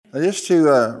Just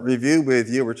to review with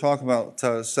you, we're talking about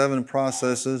 7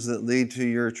 processes that lead to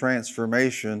your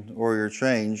transformation or your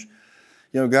change.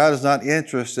 God is not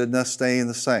interested in us staying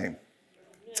the same.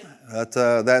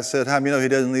 That said, how many know He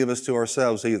doesn't leave us to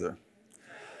ourselves either?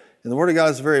 And the Word of God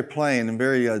is very plain and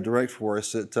very direct for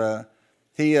us. That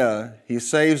He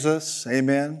saves us,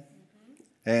 amen,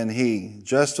 and He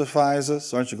justifies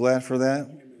us. Aren't you glad for that?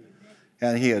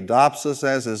 And He adopts us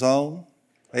as His own,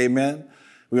 amen.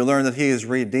 We learn that He has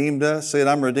redeemed us. Say it,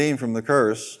 I'm redeemed from the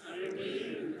curse,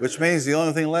 which means the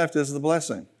only thing left is the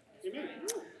blessing.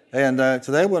 And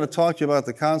today I want to talk to you about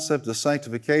the concept of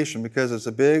sanctification because it's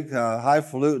a big,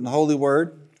 highfalutin, holy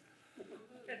word.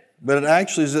 But it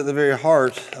actually is at the very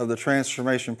heart of the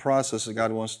transformation process that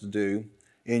God wants to do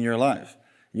in your life.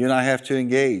 You and I have to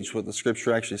engage what the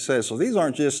Scripture actually says. So these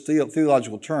aren't just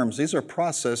theological terms. These are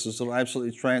processes that will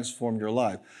absolutely transform your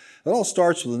life. It all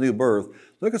starts with a new birth.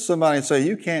 Look at somebody and say,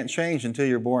 you can't change until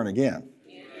you're born again.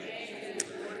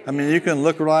 I mean, you can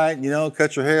look right,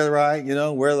 cut your hair right,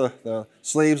 wear the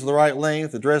sleeves the right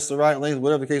length, the dress the right length,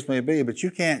 whatever the case may be, but you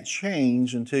can't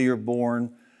change until you're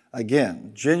born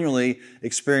again. Genuinely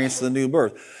experience the new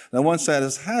birth. Now, once that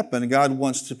has happened, God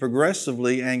wants to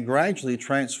progressively and gradually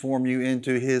transform you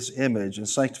into His image, and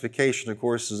sanctification, of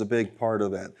course, is a big part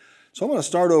of that. So I'm going to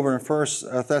start over in 1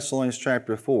 Thessalonians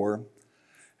chapter 4.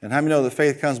 And how many know that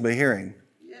faith comes by hearing?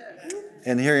 Yes.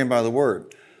 And hearing by the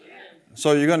Word. Yes.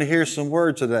 So you're going to hear some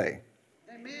Word today.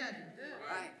 Amen.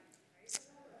 Right.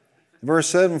 Verse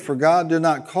 7, for God did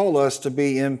not call us to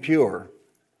be impure,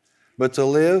 but to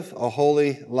live a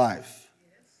holy life.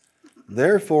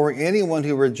 Therefore, anyone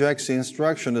who rejects the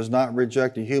instruction does not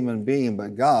reject a human being,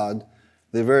 but God,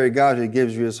 the very God who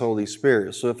gives you His Holy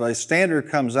Spirit. So if a standard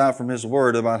comes out from His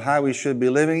Word about how we should be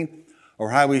living, or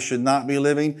how we should not be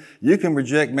living, you can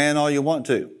reject man all you want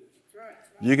to.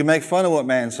 You can make fun of what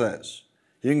man says.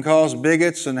 You can cause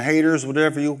bigots and haters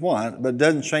whatever you want, but it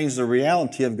doesn't change the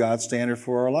reality of God's standard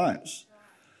for our lives.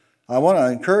 I want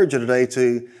to encourage you today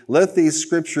to let these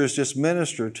scriptures just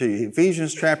minister to you.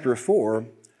 Ephesians chapter 4,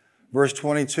 verse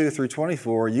 22 through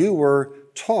 24, you were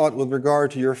taught with regard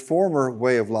to your former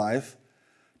way of life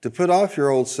to put off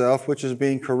your old self, which is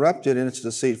being corrupted in its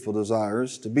deceitful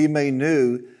desires, to be made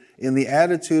new in the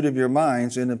attitude of your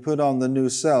minds, and to put on the new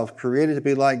self, created to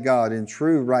be like God in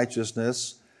true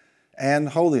righteousness and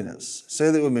holiness.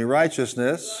 Say that with me,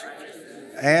 righteousness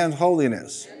and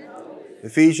holiness.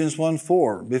 Ephesians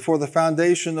 1:4, before the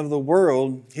foundation of the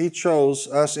world, He chose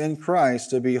us in Christ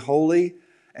to be holy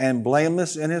and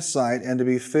blameless in His sight and to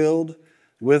be filled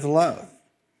with love.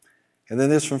 And then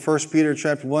this from 1 Peter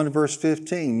chapter 1, verse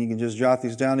 15. You can just jot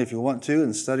these down if you want to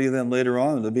and study them later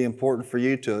on. It'll be important for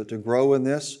you to grow in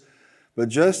this. But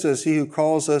just as He who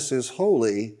calls us is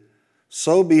holy,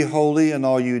 so be holy in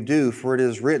all you do, for it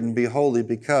is written, be holy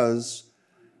because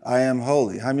I am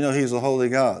holy. How many know He's a holy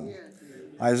God? Yes.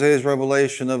 Isaiah's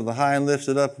revelation of the high and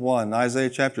lifted up one. Isaiah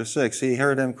chapter 6, he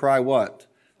heard Him cry what?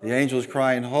 The angels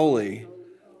crying, holy,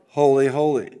 holy,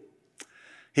 holy.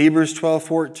 Hebrews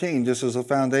 12:14, just as a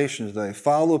foundation today.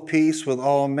 Follow peace with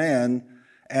all men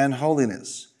and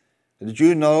holiness. Did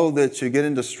you know that to get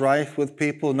into strife with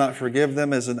people and not forgive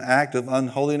them is an act of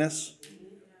unholiness?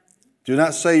 Do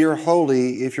not say you're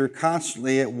holy if you're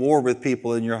constantly at war with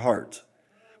people in your heart.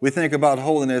 We think about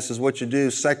holiness as what you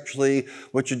do sexually,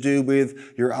 what you do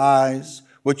with your eyes,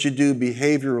 what you do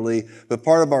behaviorally. But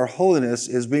part of our holiness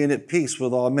is being at peace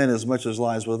with all men as much as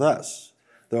lies with us.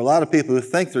 There are a lot of people who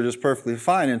think they're just perfectly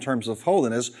fine in terms of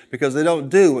holiness because they don't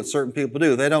do what certain people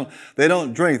do. They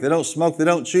don't drink, they don't smoke, they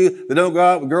don't chew, they don't go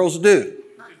out what girls do.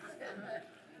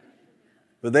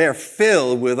 But they are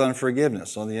filled with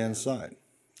unforgiveness on the inside.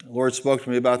 The Lord spoke to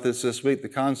me about this week, the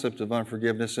concept of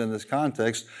unforgiveness in this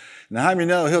context. Now, how many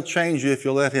know He'll change you if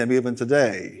you'll let Him even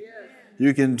today?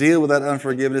 You can deal with that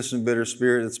unforgiveness and bitter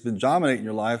spirit that's been dominating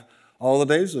your life all the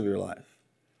days of your life.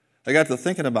 I got to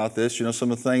thinking about this,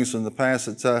 some of the things in the past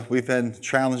that we've been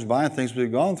challenged by and things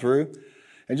we've gone through.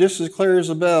 And just as clear as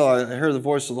a bell, I heard the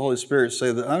voice of the Holy Spirit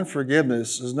say that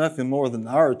unforgiveness is nothing more than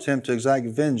our attempt to exact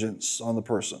vengeance on the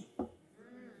person.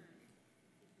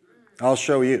 I'll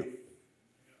show you.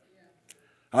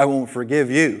 I won't forgive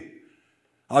you.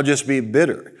 I'll just be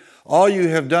bitter. All you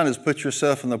have done is put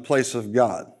yourself in the place of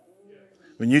God.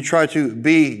 When you try to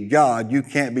be God, you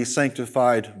can't be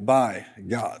sanctified by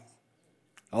God.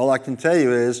 All I can tell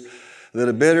you is that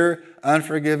a bitter,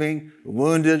 unforgiving,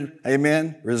 wounded,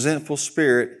 amen, resentful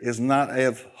spirit is not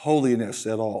of holiness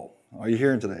at all. Are you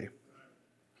hearing today?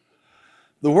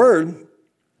 The word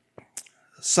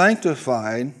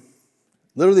sanctified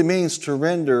literally means to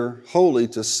render holy,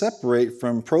 to separate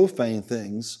from profane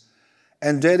things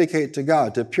and dedicate to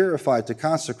God, to purify, to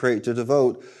consecrate, to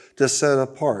devote, to set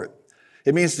apart.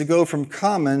 It means to go from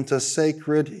common to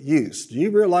sacred use. Do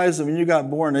you realize that when you got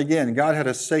born again, God had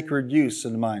a sacred use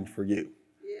in mind for you?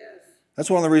 Yes. That's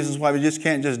one of the reasons why we just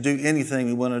can't just do anything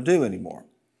we want to do anymore.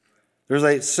 There's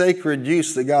a sacred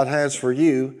use that God has for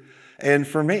you and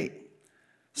for me.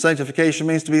 Sanctification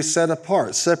means to be set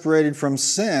apart, separated from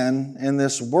sin in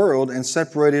this world and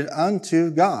separated unto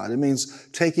God. It means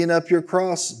taking up your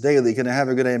cross daily. Can I have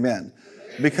a good amen?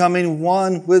 Becoming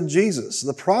one with Jesus,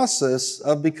 the process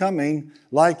of becoming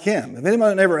like Him. If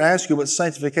anyone ever asks you what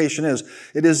sanctification is,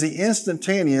 it is the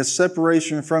instantaneous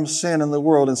separation from sin in the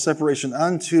world and separation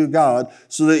unto God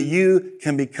so that you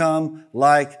can become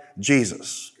like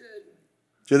Jesus.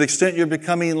 To the extent you're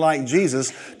becoming like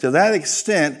Jesus, to that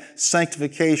extent,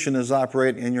 sanctification is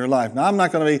operating in your life. Now, I'm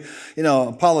not going to be,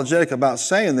 apologetic about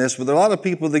saying this, but there are a lot of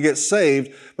people that get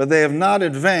saved, but they have not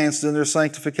advanced in their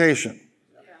sanctification.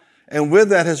 And with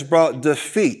that has brought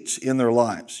defeat in their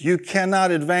lives. You cannot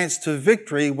advance to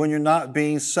victory when you're not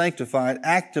being sanctified,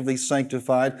 actively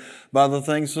sanctified by the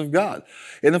things of God.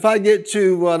 And if I get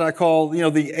to what I call,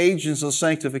 the agents of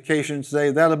sanctification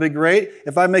today, that'll be great.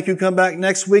 If I make you come back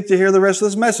next week to hear the rest of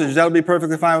this message, that'll be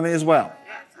perfectly fine with me as well.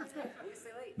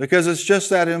 Because it's just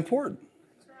that important.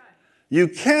 You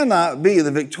cannot be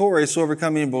the victorious,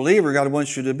 overcoming believer God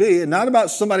wants you to be. It's not about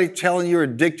somebody telling you or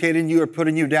dictating you or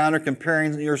putting you down or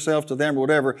comparing yourself to them or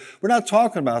whatever. We're not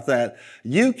talking about that.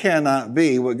 You cannot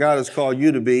be what God has called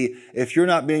you to be if you're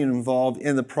not being involved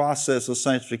in the process of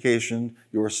sanctification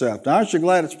yourself. Now, aren't you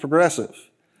glad it's progressive?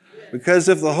 Because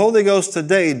if the Holy Ghost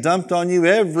today dumped on you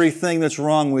everything that's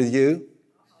wrong with you,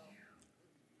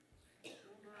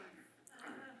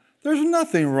 there's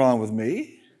nothing wrong with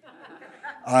me.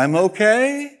 I'm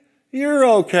okay, you're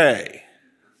okay.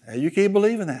 And you keep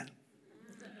believing that.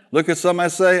 Look at somebody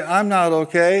and say, I'm not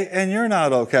okay, and you're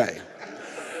not okay.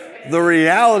 The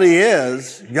reality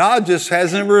is, God just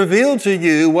hasn't revealed to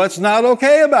you what's not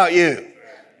okay about you.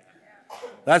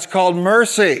 That's called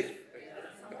mercy.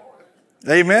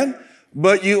 Amen?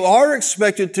 But you are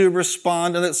expected to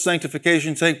respond and let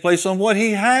sanctification take place on what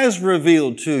He has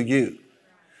revealed to you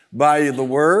by the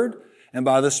Word and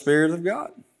by the Spirit of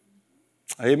God.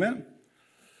 Amen.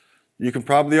 You can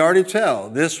probably already tell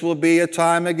this will be a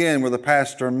time again where the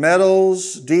pastor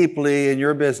meddles deeply in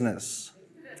your business.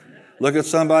 Look at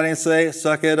somebody and say,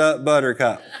 suck it up,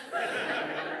 buttercup.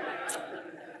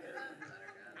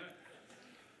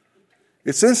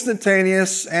 It's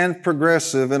instantaneous and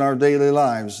progressive in our daily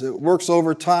lives. It works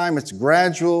over time. It's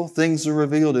gradual. Things are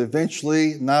revealed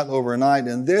eventually, not overnight.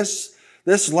 And this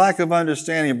lack of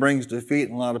understanding brings defeat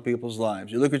in a lot of people's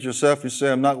lives. You look at yourself and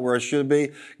say, I'm not where I should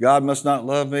be. God must not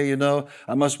love me,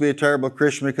 I must be a terrible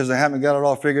Christian because I haven't got it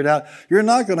all figured out. You're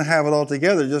not going to have it all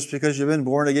together just because you've been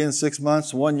born again 6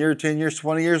 months, 1 year, 10 years,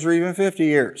 20 years, or even 50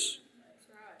 years.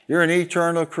 You're an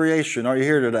eternal creation. Are you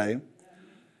here today?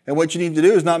 And what you need to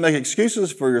do is not make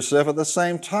excuses for yourself. At the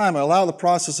same time, allow the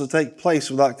process to take place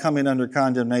without coming under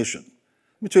condemnation.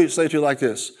 Let me say to you like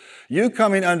this. You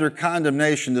coming under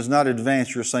condemnation does not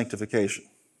advance your sanctification.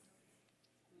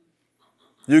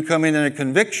 You coming in a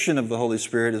conviction of the Holy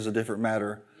Spirit is a different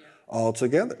matter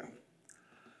altogether.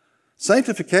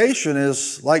 Sanctification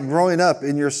is like growing up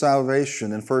in your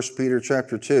salvation. In 1 Peter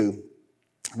chapter 2,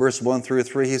 verse 1 through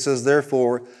 3, he says,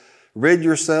 therefore, rid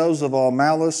yourselves of all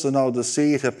malice and all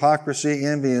deceit, hypocrisy,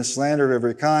 envy, and slander of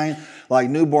every kind. Like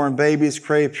newborn babies,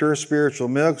 crave pure spiritual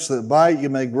milk, so that by it you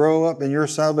may grow up in your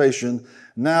salvation,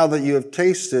 now that you have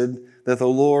tasted that the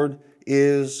Lord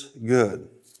is good.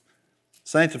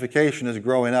 Sanctification is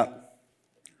growing up.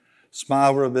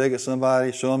 Smile real big at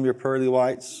somebody, show them your pearly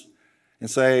whites, and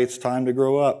say, it's time to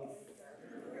grow up.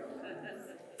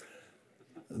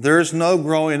 There's no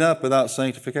growing up without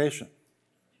sanctification.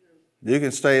 You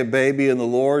can stay a baby in the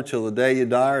Lord till the day you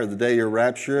die or the day you're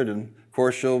raptured, and of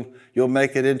course you'll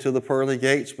make it into the pearly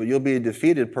gates, but you'll be a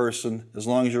defeated person as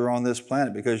long as you're on this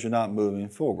planet because you're not moving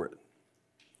forward.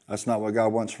 That's not what God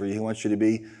wants for you. He wants you to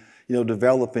be,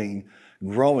 developing,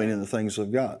 growing in the things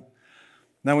of God.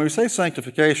 Now, when we say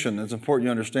sanctification, it's important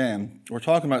you understand, we're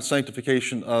talking about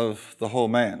sanctification of the whole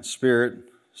man, spirit,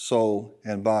 soul,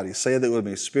 and body. Say that with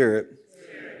me, spirit,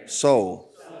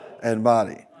 soul, and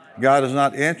body. God is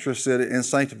not interested in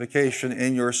sanctification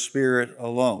in your spirit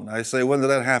alone. I say, when did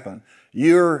that happen?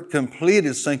 Your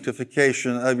completed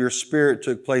sanctification of your spirit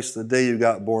took place the day you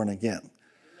got born again.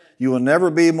 You will never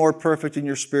be more perfect in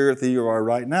your spirit than you are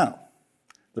right now.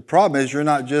 The problem is you're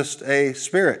not just a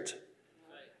spirit.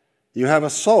 You have a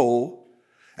soul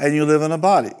and you live in a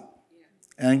body.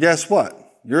 And guess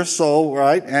what? Your soul,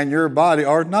 and your body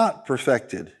are not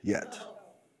perfected yet.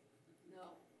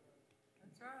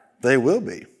 They will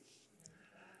be.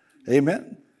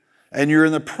 Amen. And you're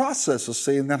in the process of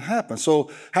seeing that happen.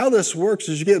 So how this works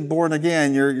is you get born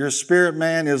again. Your spirit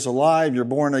man is alive. You're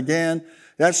born again.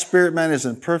 That spirit man is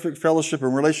in perfect fellowship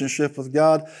and relationship with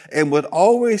God and would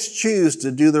always choose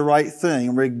to do the right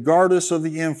thing regardless of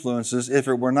the influences if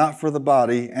it were not for the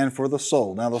body and for the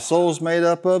soul. Now the soul is made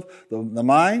up of the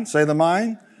mind, say the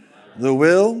mind, the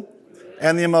will,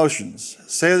 and the emotions.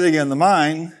 Say it again, the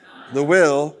mind, the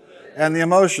will, and the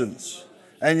emotions.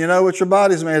 And you know what your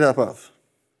body's made up of?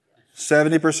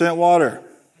 70% water.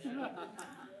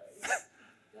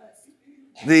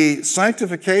 The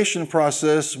sanctification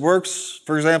process works,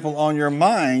 for example, on your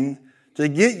mind to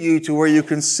get you to where you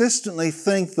consistently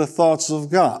think the thoughts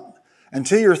of God.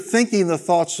 Until you're thinking the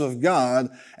thoughts of God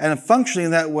and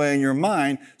functioning that way in your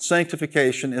mind,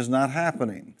 sanctification is not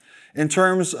happening. In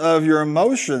terms of your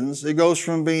emotions, it goes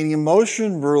from being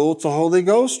emotion ruled to Holy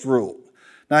Ghost ruled.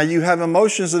 Now, you have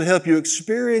emotions that help you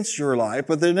experience your life,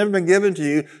 but they've never been given to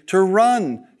you to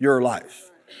run your life.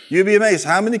 You'd be amazed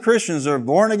how many Christians are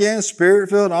born again,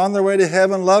 spirit-filled, on their way to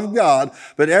heaven, love God,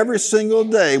 but every single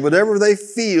day, whatever they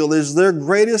feel is their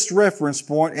greatest reference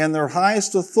point and their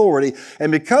highest authority.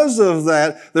 And because of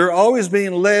that, they're always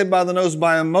being led by the nose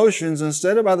by emotions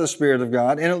instead of by the Spirit of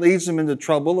God, and it leads them into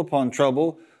trouble upon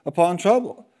trouble upon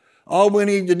trouble. All we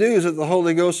need to do is that the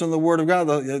Holy Ghost and the Word of God,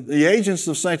 the agents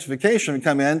of sanctification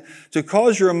come in to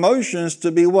cause your emotions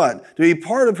to be what? To be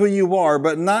part of who you are,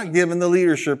 but not given the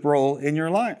leadership role in your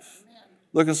life.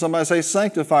 Look at somebody say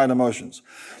sanctified emotions.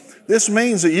 This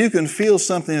means that you can feel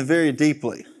something very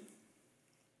deeply.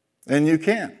 And you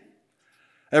can.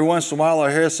 Every once in a while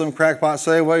I hear some crackpot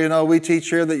say, well, you know, we teach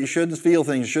here that you shouldn't feel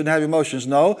things, you shouldn't have emotions.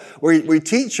 No, we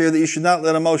teach here that you should not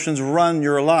let emotions run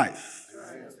your life.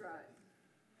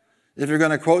 If you're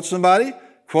going to quote somebody,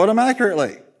 quote them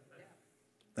accurately.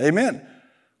 Amen.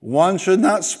 One should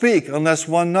not speak unless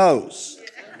one knows.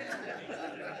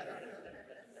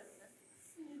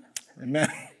 Amen.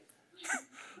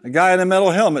 A guy in a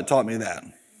metal helmet taught me that.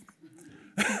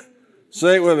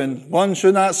 Say it with me. One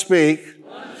should not speak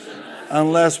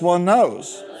unless one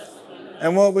knows.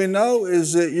 And what we know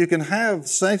is that you can have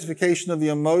sanctification of the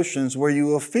emotions where you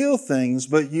will feel things,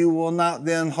 but you will not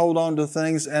then hold on to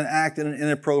things and act in an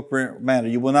inappropriate manner.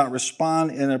 You will not respond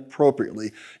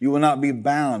inappropriately. You will not be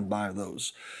bound by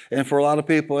those. And for a lot of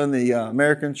people in the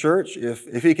American church,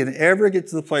 if you can ever get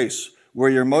to the place where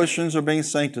your emotions are being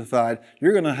sanctified,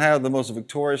 you're going to have the most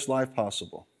victorious life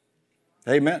possible.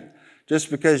 Amen. Just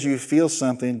because you feel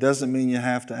something doesn't mean you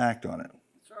have to act on it.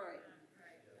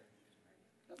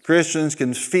 Christians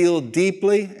can feel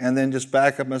deeply and then just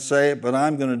back up and say it, but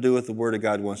I'm going to do what the Word of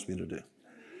God wants me to do.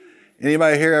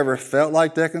 Anybody here ever felt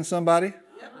like decking somebody?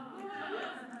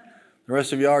 The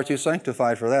rest of you are too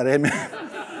sanctified for that. Amen.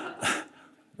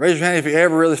 Raise your hand if you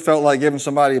ever really felt like giving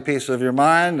somebody a piece of your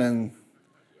mind, and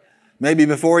maybe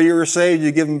before you were saved,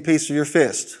 you give them a piece of your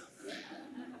fist.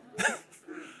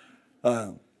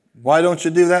 Why don't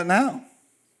you do that now?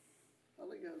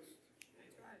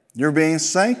 You're being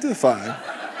sanctified.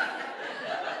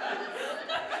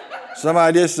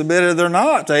 Somebody just admitted they're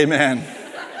not. Amen.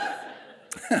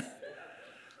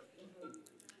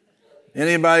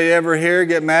 Anybody ever here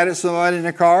get mad at somebody in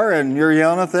the car and you're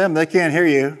yelling at them? They can't hear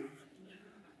you.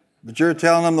 But you're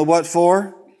telling them the what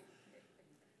for?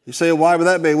 You say, why would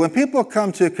that be? When people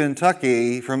come to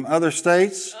Kentucky from other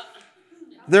states,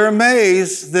 they're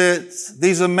amazed that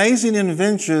these amazing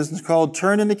inventions called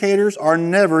turn indicators are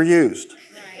never used.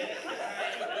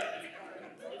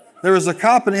 There was a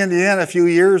cop in Indiana a few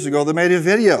years ago that made a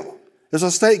video. There's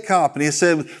a state cop, and he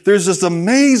said, there's this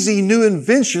amazing new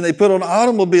invention they put on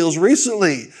automobiles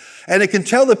recently, and it can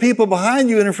tell the people behind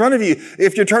you and in front of you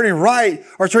if you're turning right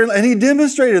or turning left. And he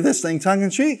demonstrated this thing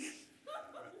tongue-in-cheek.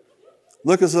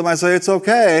 Look at somebody and say, it's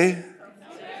okay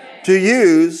to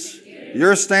use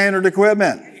your standard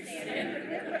equipment.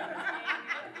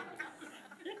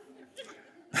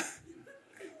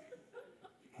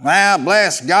 Well,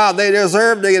 bless God, they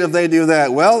deserve to get if they do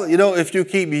that. Well, you know, if you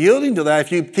keep yielding to that,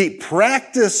 if you keep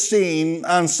practicing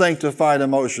unsanctified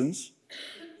emotions,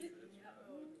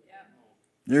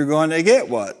 you're going to get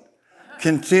what?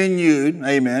 Continued,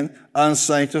 amen,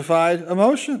 unsanctified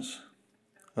emotions.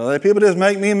 Well, that people just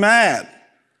make me mad.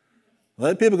 Well,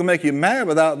 that people can make you mad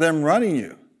without them running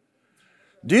you.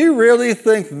 Do you really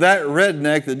think that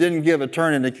redneck that didn't give a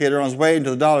turn indicator on his way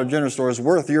into the Dollar General store is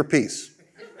worth your peace?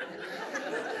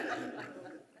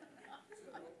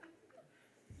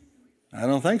 I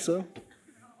don't think so.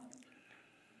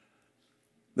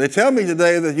 They tell me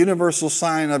today the universal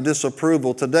sign of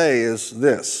disapproval today is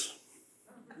this.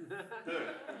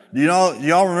 Do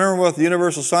y'all remember what the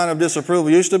universal sign of disapproval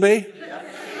used to be?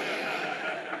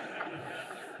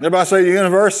 Everybody say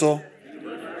universal.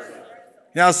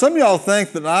 Now, some of y'all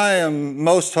think that I am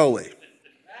most holy.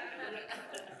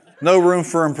 No room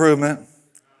for improvement.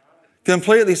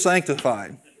 Completely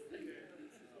sanctified.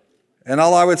 And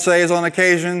all I would say is on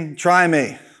occasion, try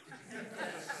me.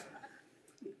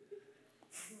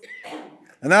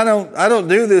 And I don't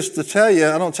do this to tell you,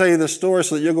 I don't tell you this story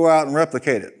so that you'll go out and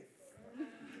replicate it.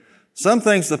 Some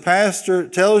things the pastor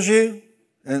tells you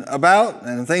about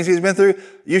and things he's been through,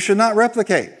 you should not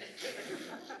replicate.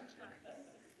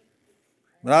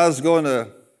 When I was going to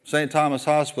St. Thomas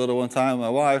Hospital one time with my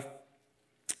wife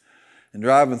and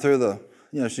driving through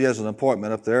she has an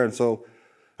appointment up there, and so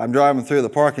I'm driving through the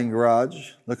parking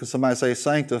garage, look at somebody say,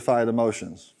 sanctified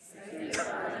emotions.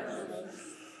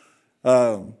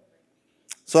 So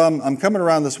I'm coming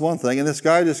around this one thing, and this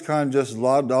guy just kind of just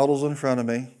dawdles in front of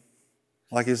me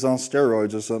like he's on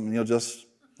steroids or something, just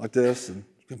like this, and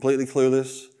completely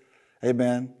clueless.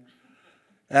 Amen.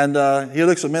 And he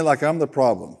looks at me like I'm the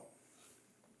problem.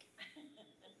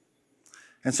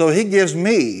 And so he gives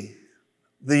me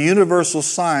the universal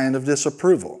sign of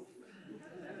disapproval.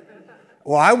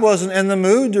 Well, I wasn't in the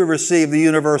mood to receive the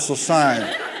universal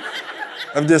sign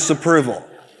of disapproval.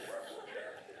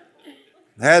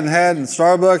 Hadn't had in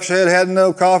Starbucks yet, hadn't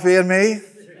no coffee in me.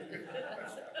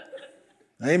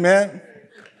 Amen.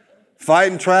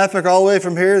 Fighting traffic all the way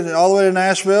from here, all the way to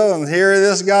Nashville, and here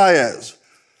this guy is.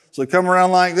 So I come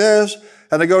around like this,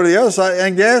 and I go to the other side,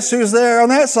 and guess who's there on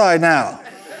that side now?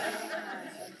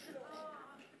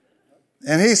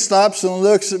 And he stops and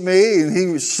looks at me, and he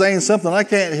was saying something, I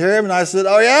can't hear him, and I said,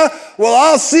 oh yeah? Well,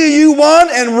 I'll see you one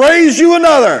and raise you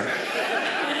another.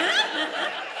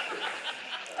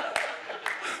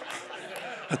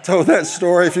 I told that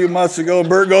story a few months ago, and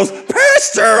Bert goes,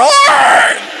 Pastor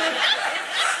Art!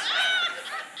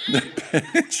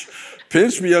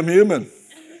 Pinch me, I'm human.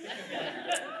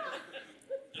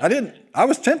 I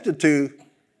was tempted to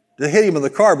hit him with the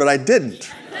car, but I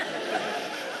didn't.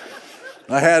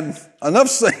 I had enough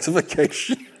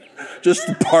sanctification just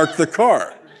to park the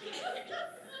car.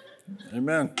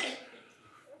 Amen.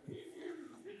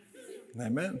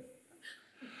 Amen.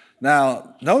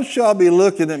 Now, don't y'all be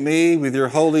looking at me with your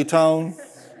holy tone,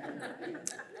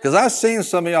 because I've seen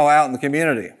some of y'all out in the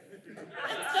community.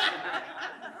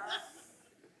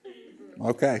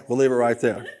 Okay, we'll leave it right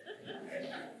there.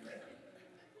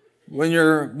 When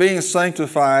you're being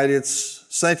sanctified, it's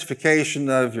sanctification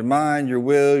of your mind, your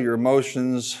will, your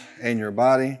emotions, and your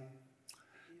body.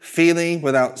 Feeling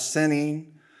without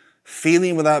sinning.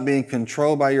 Feeling without being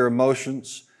controlled by your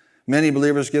emotions. Many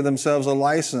believers give themselves a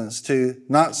license to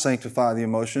not sanctify the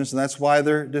emotions, and that's why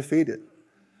they're defeated.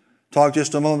 Talk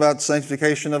just a moment about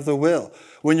sanctification of the will.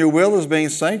 When your will is being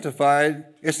sanctified,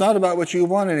 it's not about what you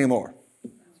want anymore.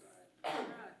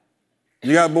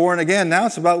 You got born again, now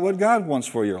it's about what God wants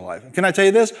for your life. Can I tell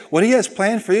you this? What He has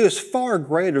planned for you is far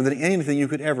greater than anything you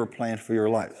could ever plan for your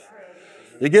life.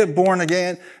 You get born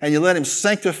again and you let Him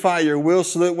sanctify your will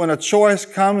so that when a choice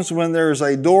comes, when there's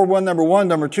a door, number one,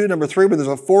 number two, number three, when there's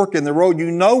a fork in the road, you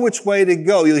know which way to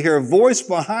go. You'll hear a voice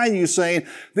behind you saying,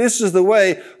 this is the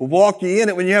way, walk ye in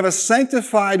it. When you have a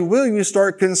sanctified will, you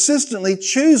start consistently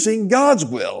choosing God's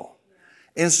will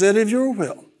instead of your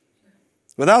will.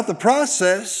 Without the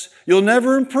process, you'll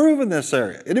never improve in this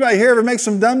area. Anybody here ever make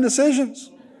some dumb decisions?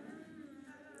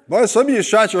 Boy, some of you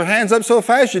shot your hands up so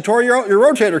fast you tore your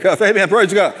rotator cuff. Amen.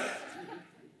 Praise God.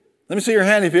 Let me see your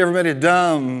hand if you ever made a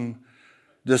dumb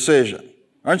decision.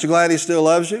 Aren't you glad He still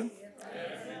loves you?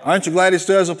 Aren't you glad He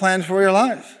still has a plan for your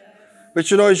life?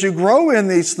 But as you grow in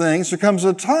these things, there comes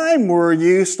a time where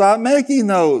you stop making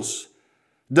those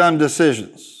dumb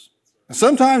decisions.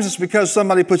 Sometimes it's because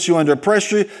somebody puts you under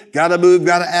pressure. Got to move,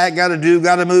 got to act, got to do,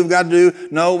 got to move, got to do.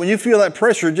 No, when you feel that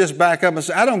pressure, just back up and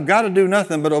say, I don't got to do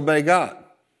nothing but obey God.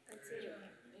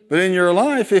 But in your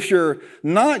life, if you're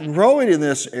not growing in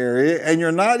this area and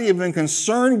you're not even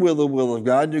concerned with the will of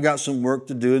God, you've got some work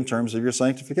to do in terms of your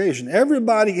sanctification.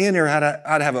 Everybody in here ought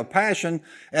to have a passion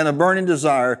and a burning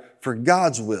desire for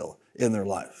God's will in their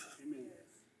life. Amen.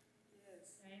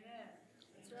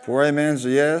 Yes. 4 amens, a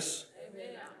yes.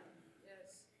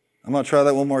 I'm going to try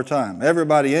that one more time.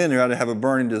 Everybody in here ought to have a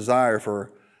burning desire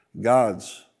for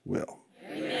God's will.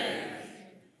 Amen.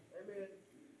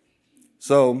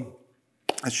 So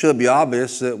it should be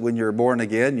obvious that when you're born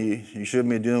again, you shouldn't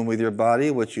be doing with your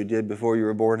body what you did before you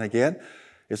were born again.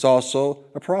 It's also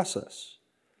a process.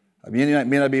 I mean, you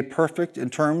may not be perfect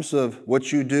in terms of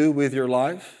what you do with your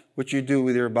life, what you do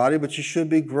with your body, but you should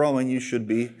be growing, you should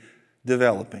be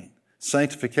developing.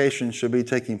 Sanctification should be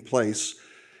taking place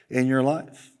in your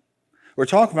life. We're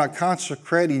talking about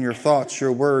consecrating your thoughts,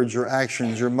 your words, your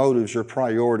actions, your motives, your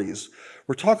priorities.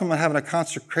 We're talking about having a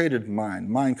consecrated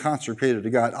mind consecrated to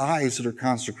God, eyes that are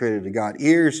consecrated to God,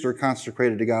 ears that are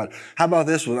consecrated to God. How about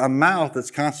this one? A mouth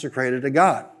that's consecrated to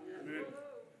God.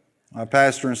 My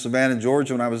pastor in Savannah,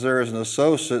 Georgia, when I was there as an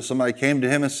associate, somebody came to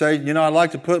him and said, I'd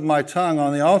like to put my tongue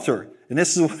on the altar. And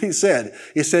this is what he said.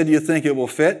 He said, do you think it will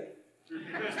fit?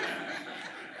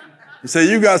 He said,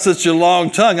 you got such a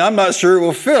long tongue, I'm not sure it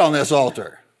will fit on this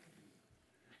altar.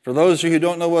 For those of you who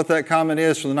don't know what that comment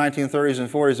is from the 1930s and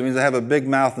 40s, it means they have a big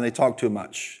mouth and they talk too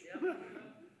much.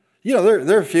 There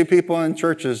are a few people in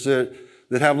churches that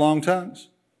have long tongues.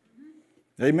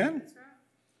 Amen?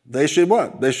 They should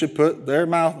what? They should put their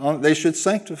mouth on, they should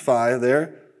sanctify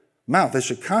their mouth. They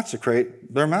should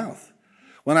consecrate their mouth.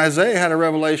 When Isaiah had a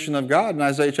revelation of God in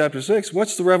Isaiah chapter 6,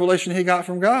 what's the revelation he got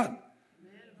from God?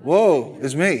 Woe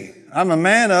is me. I'm a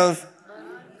man of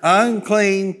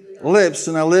unclean lips,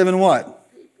 and I live in what?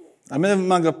 I live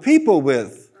among a people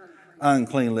with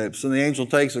unclean lips. And the angel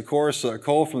takes, of course, a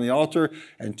coal from the altar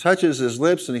and touches his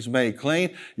lips, and he's made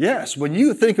clean. Yes, when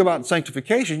you think about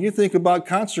sanctification, you think about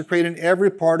consecrating every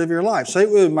part of your life. Say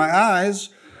it with me. My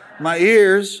eyes, my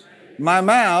ears, my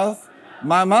mouth,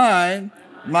 my mind,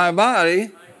 my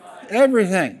body,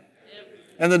 everything.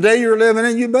 And the day you're living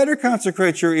in, you better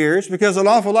consecrate your ears, because an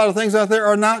awful lot of things out there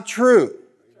are not true.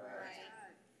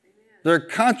 They're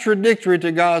contradictory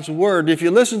to God's word. If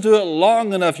you listen to it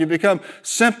long enough, you become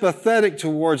sympathetic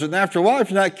towards it. And after a while,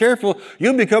 if you're not careful,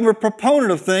 you'll become a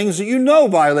proponent of things that you know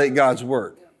violate God's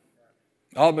word.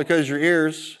 All because your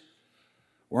ears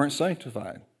weren't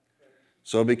sanctified.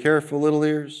 So be careful, little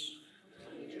ears,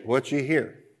 what you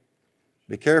hear.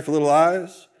 Be careful, little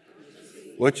eyes,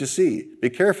 what you see.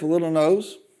 Be careful, little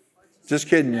nose. Just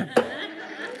kidding you.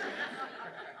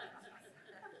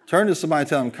 Turn to somebody and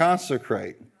tell them,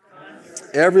 consecrate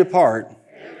every part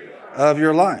of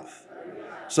your life.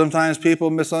 Sometimes people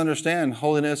misunderstand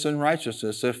holiness and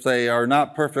righteousness. If they are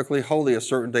not perfectly holy a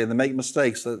certain day, they make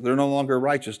mistakes, they're no longer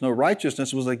righteous. No,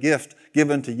 righteousness was a gift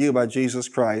given to you by Jesus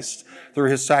Christ through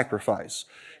his sacrifice.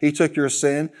 He took your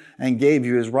sin and gave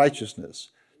you his righteousness.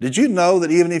 Did you know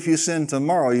that even if you sin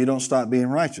tomorrow, you don't stop being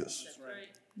righteous?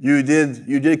 You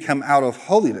did come out of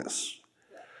holiness.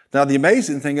 Now, the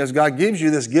amazing thing is God gives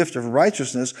you this gift of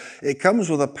righteousness. It comes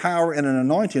with a power and an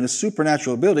anointing, a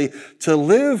supernatural ability to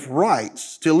live right,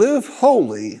 to live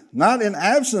holy, not in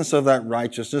absence of that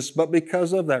righteousness, but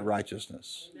because of that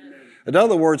righteousness. In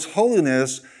other words,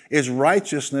 holiness is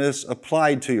righteousness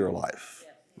applied to your life.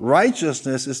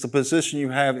 Righteousness is the position you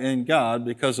have in God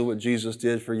because of what Jesus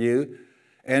did for you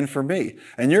and for me.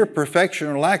 And your perfection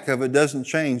or lack of it doesn't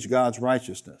change God's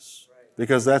righteousness,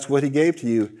 because that's what he gave to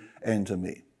you and to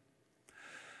me.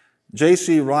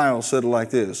 J.C. Ryle said it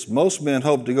like this: most men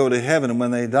hope to go to heaven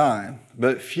when they die,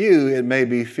 but few, it may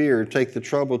be feared, take the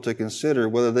trouble to consider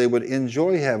whether they would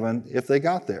enjoy heaven if they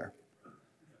got there.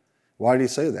 Why did he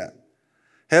say that?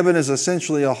 Heaven is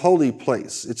essentially a holy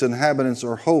place. Its inhabitants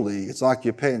are holy. Its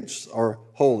occupants are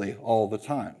holy all the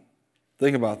time.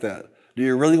 Think about that. Do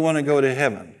you really want to go to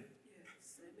heaven?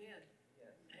 Yes.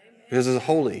 Amen. Because it's a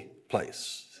holy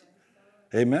place.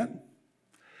 Amen?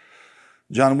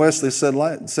 John Wesley said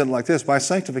it like this: by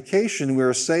sanctification we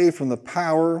are saved from the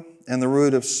power and the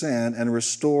root of sin and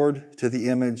restored to the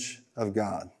image of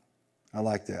God. I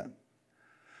like that.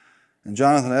 And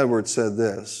Jonathan Edwards said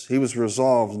this: he was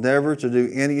resolved never to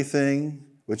do anything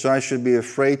which I should be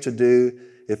afraid to do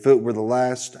if it were the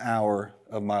last hour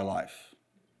of my life.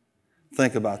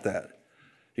 Think about that.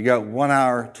 You got 1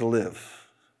 hour to live.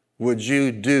 Would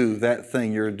you do that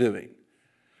thing you're doing?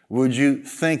 Would you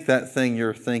think that thing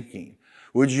you're thinking?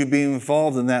 Would you be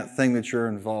involved in that thing that you're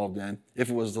involved in if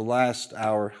it was the last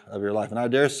hour of your life? And I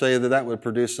dare say that that would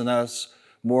produce in us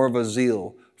more of a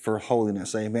zeal for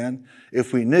holiness. Amen?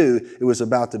 If we knew it was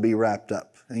about to be wrapped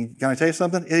up. And can I tell you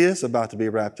something? It is about to be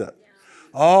wrapped up.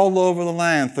 All over the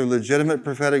land, through legitimate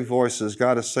prophetic voices,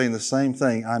 God is saying the same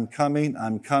thing. I'm coming,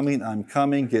 I'm coming, I'm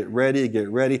coming. Get ready, get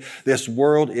ready. This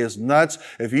world is nuts.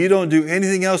 If you don't do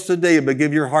anything else today but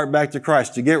give your heart back to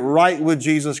Christ, to get right with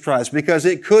Jesus Christ, because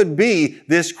it could be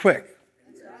this quick.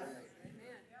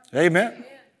 Amen.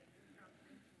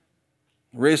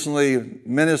 Recently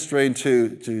ministering to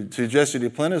Jesse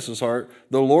Duplantis' heart,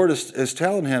 the Lord is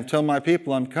telling him, tell my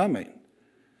people I'm coming.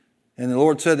 And the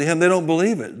Lord said to him, they don't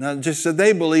believe it. Now, just said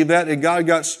they believe that, and God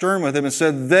got stern with him and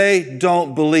said, they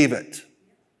don't believe it.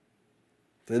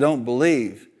 They don't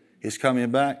believe he's coming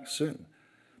back soon.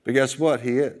 But guess what?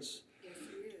 He is.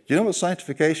 Do you know what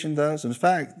sanctification does? In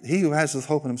fact, he who has this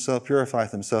hope in himself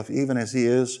purifieth himself, even as he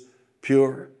is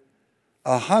pure.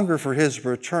 A hunger for his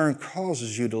return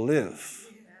causes you to live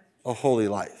a holy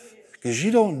life, because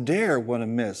you don't dare want to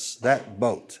miss that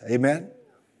boat. Amen?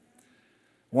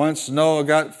 Once Noah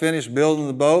got finished building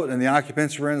the boat and the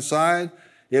occupants were inside,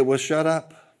 it was shut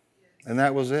up. And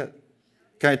that was it.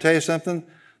 Can I tell you something?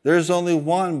 There's only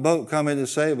one boat coming to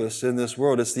save us in this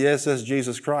world. It's the SS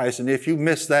Jesus Christ. And if you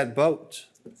miss that boat,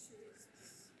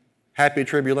 happy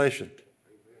tribulation.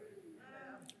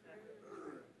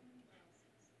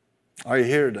 Are you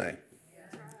here today?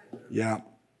 Yeah.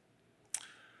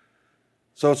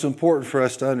 So it's important for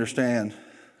us to understand,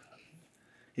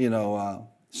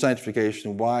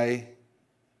 sanctification, why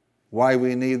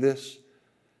we need this.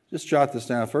 Just jot this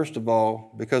down. First of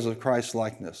all, because of Christ's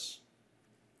likeness.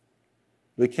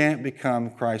 We can't become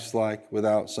Christ-like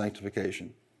without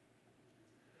sanctification.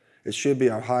 It should be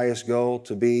our highest goal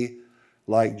to be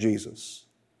like Jesus.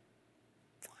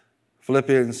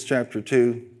 Philippians chapter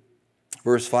 2,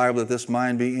 verse 5, let this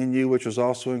mind be in you, which was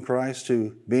also in Christ,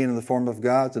 who, being in the form of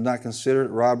God, did not consider it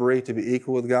robbery to be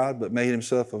equal with God, but made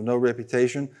himself of no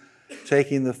reputation,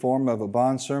 taking the form of a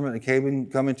bondservant and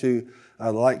coming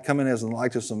as in the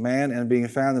likeness of man, and being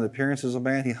found in appearance as a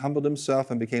man, he humbled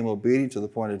himself and became obedient to the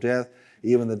point of death,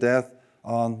 even the death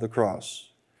on the cross.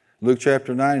 Luke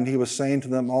chapter 9, and he was saying to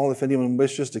them all, if anyone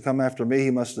wishes to come after me, he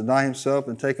must deny himself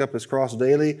and take up his cross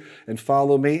daily and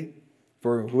follow me.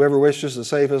 For whoever wishes to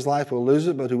save his life will lose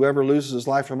it, but whoever loses his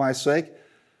life for my sake,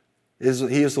 he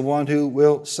is the one who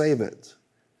will save it.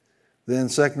 Then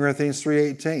 2 Corinthians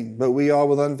 3:18, but we all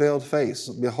with unveiled face,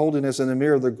 beholding as in a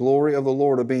mirror the glory of the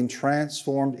Lord, are being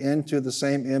transformed into the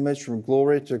same image from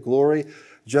glory to glory,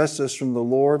 just as from the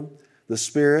Lord, the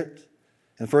Spirit.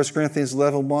 In 1 Corinthians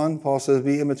 11:1, Paul says,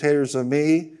 be imitators of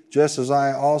me, just as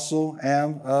I also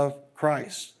am of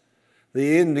Christ.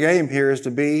 The end game here is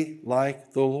to be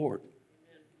like the Lord.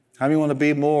 How many want to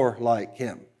be more like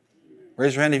Him?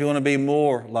 Raise your hand if you want to be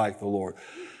more like the Lord.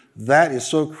 That is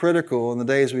so critical in the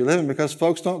days we live in because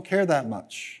folks don't care that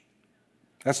much.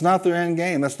 That's not their end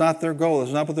game. That's not their goal.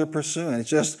 That's not what they're pursuing. It's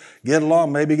just get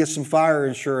along, maybe get some fire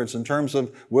insurance in terms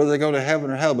of whether they go to heaven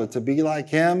or hell. But to be like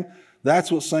Him,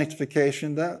 that's what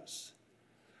sanctification does.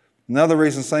 Another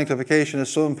reason sanctification is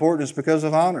so important is because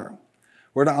of honor.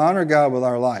 We're to honor God with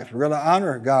our life. We're going to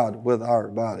honor God with our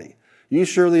body. You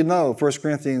surely know, 1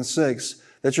 Corinthians 6,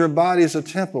 that your body is a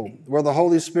temple where the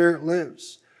Holy Spirit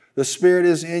lives. The Spirit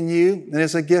is in you, and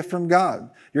it's a gift from God.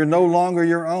 You're no longer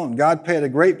your own. God paid a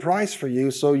great price for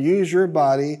you, so use your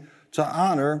body to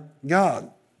honor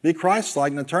God. Be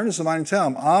Christ-like. Now turn to somebody and tell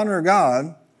them, honor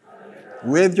God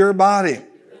with your body.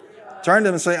 Turn to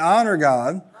them and say, honor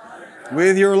God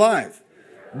with your life.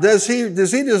 Does he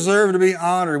deserve to be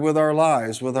honored with our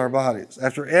lives, with our bodies?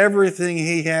 After everything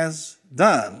He has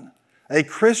done, a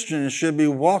Christian should be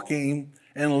walking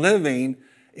and living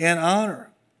in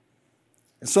honor.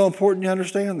 It's so important you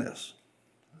understand this.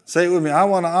 Say it with me. I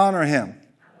want to honor Him.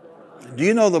 Do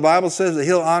you know the Bible says that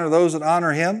He'll honor those that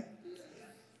honor Him?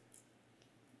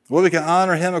 Well, we can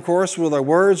honor Him, of course, with our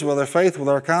words, with our faith, with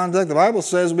our conduct. The Bible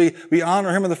says we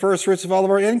honor Him with the first fruits of all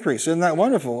of our increase. Isn't that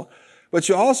wonderful? But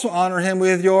you also honor Him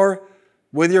with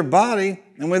your body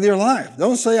and with your life.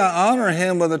 Don't say I honor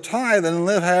Him with a tithe and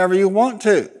live however you want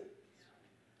to.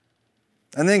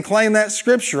 And then claim that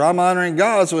scripture, I'm honoring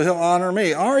God, so He'll honor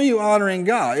me. Are you honoring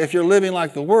God? If you're living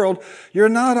like the world, you're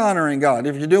not honoring God.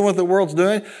 If you're doing what the world's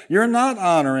doing, you're not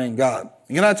honoring God.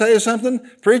 Can I tell you something?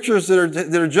 Preachers that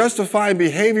are justifying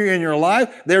behavior in your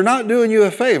life, they're not doing you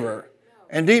a favor.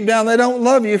 And deep down, they don't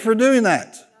love you for doing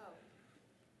that.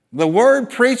 The word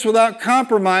preached without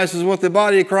compromise is what the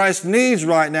body of Christ needs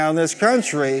right now in this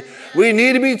country. We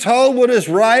need to be told what is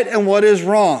right and what is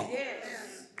wrong.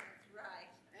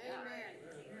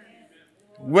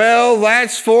 Well,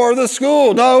 that's for the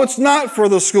school. No, it's not for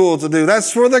the school to do.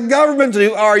 That's for the government to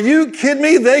do. Are you kidding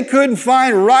me? They couldn't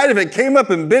find right if it came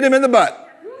up and bit him in the butt.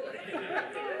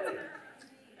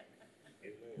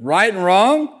 Right and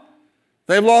wrong?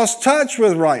 They've lost touch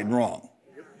with right and wrong.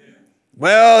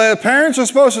 Well, the parents are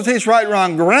supposed to teach right and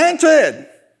wrong. Granted.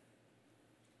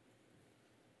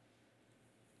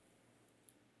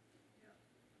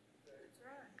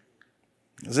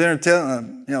 Is there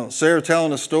Sarah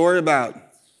telling a story about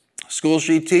school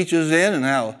she teaches in and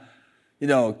how,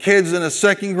 kids in the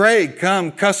second grade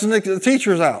come cussing the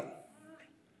teachers out.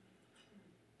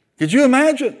 Could you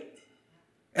imagine?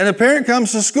 And a parent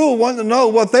comes to school wanting to know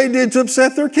what they did to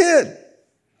upset their kid.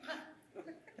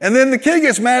 And then the kid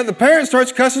gets mad at the parent,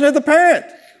 starts cussing at the parent.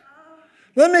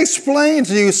 Let me explain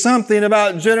to you something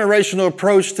about generational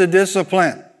approach to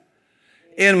discipline.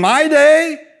 In my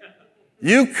day,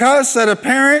 you cuss at a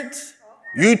parent,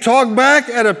 you talk back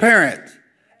at a parent.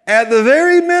 At the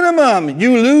very minimum,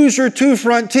 you lose your 2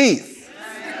 front teeth.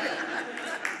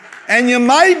 And you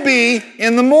might be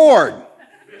in the morgue.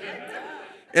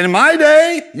 In my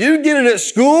day, you get it at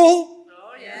school.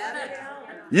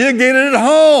 You get it at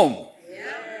home.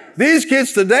 These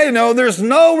kids today know there's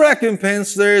no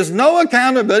recompense, there is no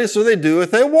accountability, so they do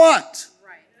what they want.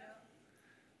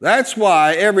 That's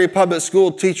why every public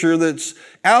school teacher that's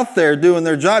out there doing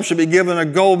their job should be given a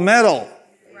gold medal.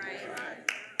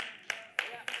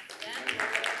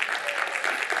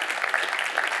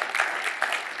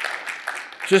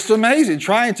 Just amazing,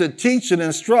 trying to teach and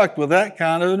instruct with that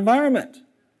kind of environment.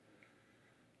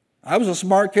 I was a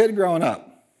smart kid growing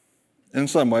up, in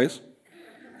some ways.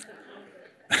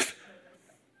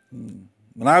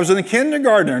 When I was in a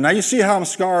kindergartner, now you see how I'm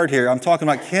scarred here. I'm talking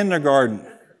about kindergarten.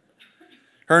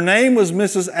 Her name was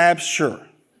Mrs. Absher.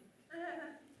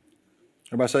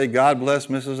 Everybody say, God bless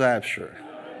Mrs. Absher.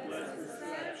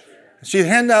 She'd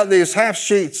hand out these half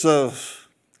sheets of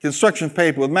construction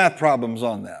paper with math problems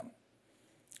on them.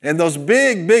 And those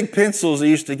big, big pencils they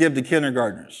used to give to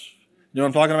kindergartners. You know what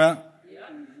I'm talking about?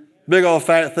 Big old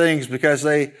fat things because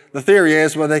the theory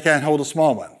is, well, they can't hold a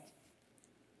small one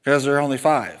because they're only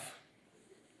 5.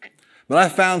 But I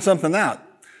found something out.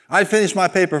 I finished my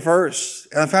paper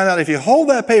first, and I found out if you hold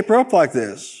that paper up like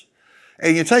this,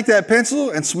 and you take that pencil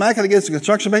and smack it against the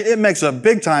construction paper, it makes a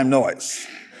big-time noise.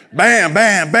 Bam,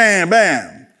 bam, bam,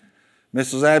 bam.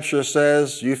 Mrs. Absher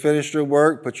says, you finished your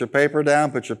work, put your paper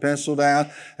down, put your pencil down,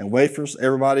 and wait for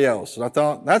everybody else. And I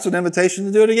thought, that's an invitation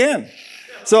to do it again.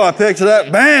 So I picked it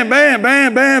up, bam, bam,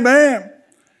 bam, bam, bam.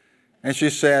 And she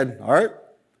said, all right,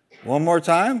 one more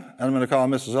time, and I'm going to call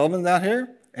Mrs. Elvin down here,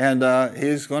 and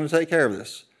he's going to take care of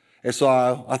this. And so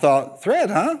I thought,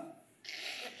 thread, huh?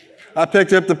 I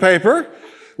picked up the paper,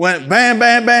 went bam,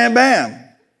 bam, bam, bam.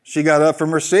 She got up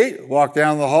from her seat, walked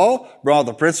down the hall, brought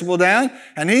the principal down,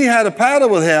 and he had a paddle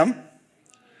with him,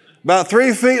 about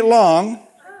 3 feet long,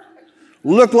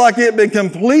 looked like it had been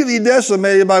completely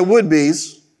decimated by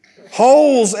wood-bees,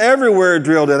 holes everywhere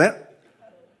drilled in it.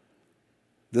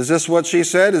 Is this what she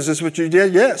said? Is this what you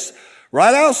did? Yes.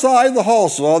 Right outside the hall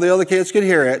so all the other kids could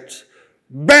hear it.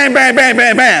 Bam, bam, bam,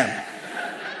 bam, bam.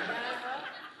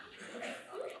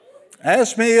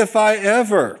 Ask me if I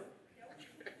ever.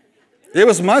 It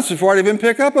was months before I'd even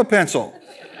pick up a pencil.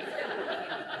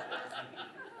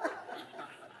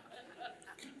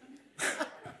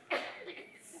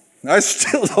 I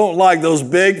still don't like those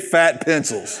big fat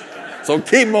pencils. So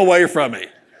keep them away from me.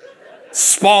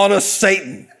 Spawn of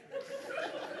Satan.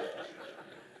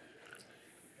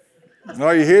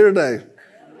 Are you here today?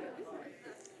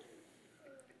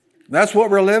 That's what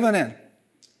we're living in.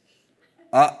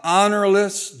 An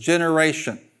honorless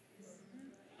generation.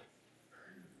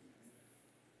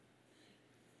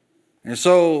 And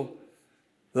so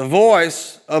the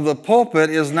voice of the pulpit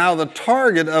is now the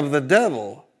target of the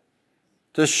devil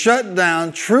to shut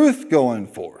down truth going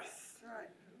forth.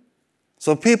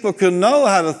 So people can know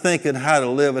how to think and how to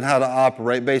live and how to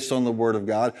operate based on the Word of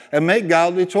God and make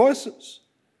godly choices.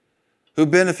 Who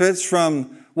benefits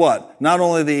from what? Not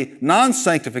only the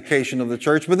non-sanctification of the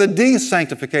church, but the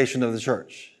de-sanctification of the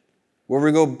church, where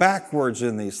we go backwards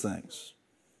in these things.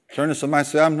 Turn to somebody and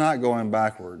say, I'm not going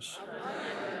backwards.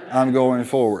 I'm going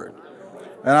forward.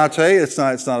 And I'll tell you, it's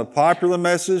not a popular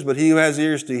message, but he who has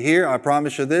ears to hear, I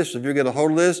promise you this, if you get a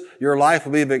hold of this, your life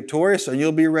will be victorious and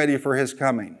you'll be ready for His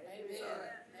coming.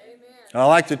 I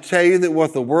like to tell you that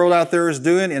what the world out there is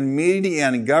doing in media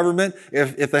and government,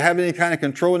 if they have any kind of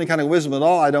control, any kind of wisdom at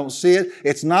all, I don't see it.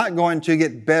 It's not going to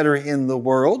get better in the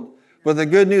world. But the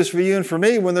good news for you and for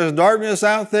me, when there's darkness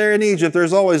out there in Egypt,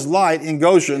 there's always light in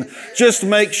Goshen. Just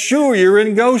make sure you're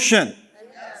in Goshen.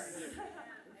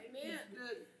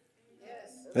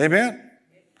 Amen.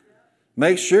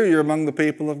 Make sure you're among the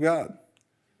people of God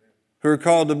who are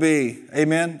called to be,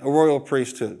 amen, a royal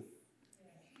priesthood,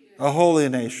 a holy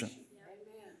nation,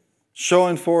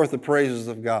 showing forth the praises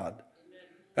of God.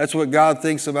 That's what God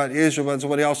thinks about Israel. That's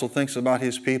what He also thinks about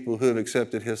His people who have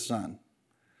accepted His Son.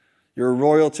 You're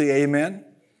royalty, amen,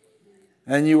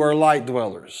 and you are light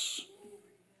dwellers.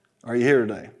 Are you here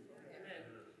today?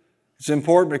 It's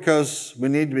important because we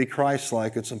need to be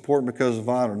Christ-like. It's important because of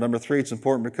honor. Number 3, it's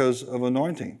important because of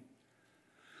anointing.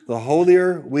 The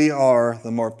holier we are,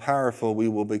 the more powerful we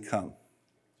will become.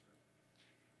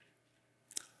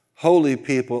 Holy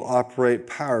people operate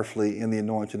powerfully in the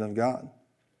anointing of God.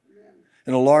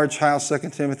 In a large house,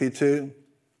 2 Timothy 2,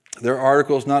 there are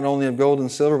articles not only of gold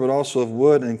and silver, but also of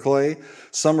wood and clay.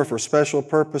 Some are for special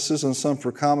purposes and some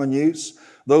for common use.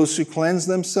 Those who cleanse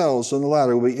themselves in the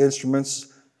latter will be instruments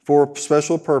for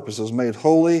special purposes, made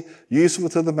holy, useful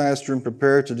to the master, and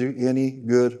prepared to do any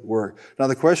good work. Now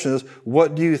the question is,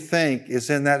 what do you think is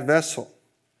in that vessel?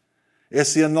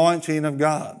 It's the anointing of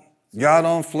God. God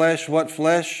on flesh, what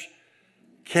flesh?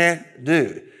 can't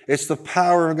do. It's the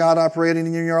power of God operating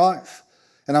in your life.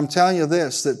 And I'm telling you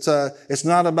this, that it's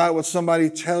not about what somebody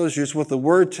tells you. It's what the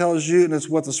Word tells you, and it's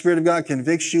what the Spirit of God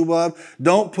convicts you of.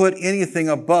 Don't put anything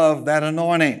above that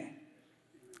anointing.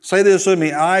 Say this with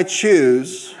me. I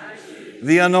choose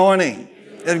the anointing.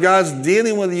 If God's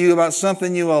dealing with you about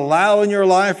something you allow in your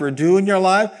life or do in your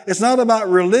life, it's not about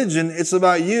religion. It's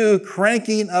about you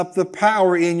cranking up the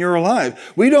power in your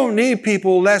life. We don't need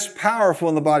people less powerful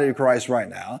in the body of Christ right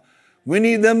now. We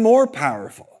need them more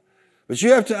powerful. But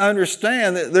you have to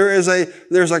understand that there's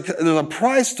a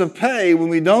price to pay when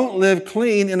we don't live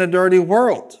clean in a dirty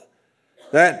world.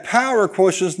 That power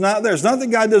quotient is not there. It's not that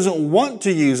God doesn't want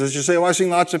to use us. You say, well, I've seen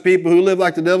lots of people who live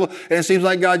like the devil, and it seems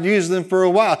like God uses them for a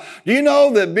while. Do you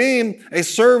know that being a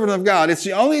servant of God, it's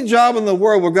the only job in the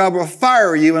world where God will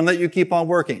fire you and let you keep on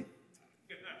working?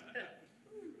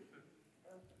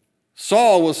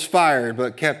 Saul was fired,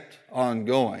 but kept on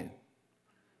going.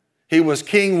 He was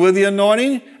king with the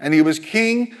anointing, and he was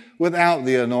king without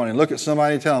the anointing. Look at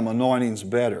somebody and tell them, anointing's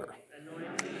better.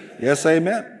 Yes,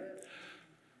 amen.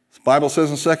 The Bible says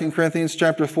in 2 Corinthians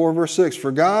chapter 4, verse 6,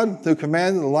 for God, who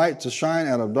commanded the light to shine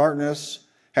out of darkness,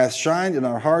 hath shined in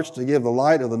our hearts to give the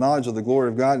light of the knowledge of the glory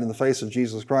of God in the face of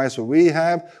Jesus Christ. But we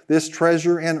have this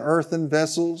treasure in earthen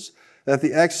vessels, that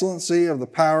the excellency of the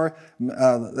power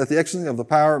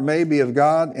may be of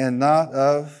God and not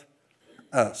of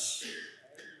us.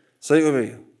 Say it with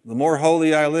me. The more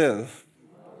holy I live,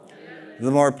 the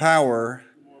more power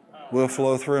will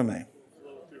flow through me.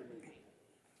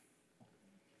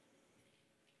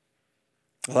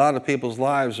 A lot of people's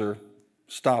lives are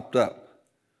stopped up.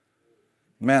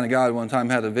 A man of God one time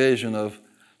had a vision of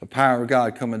the power of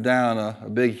God coming down a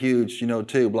big, huge,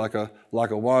 tube like a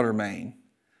water main.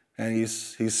 And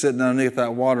he's sitting underneath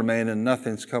that water main and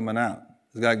nothing's coming out.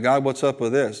 He's like, God, what's up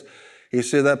with this? He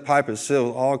said that pipe is filled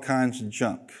with all kinds of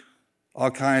junk,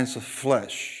 all kinds of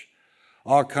flesh,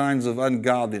 all kinds of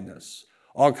ungodliness,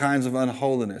 all kinds of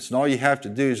unholiness. And all you have to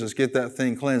do is just get that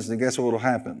thing cleansed, and guess what will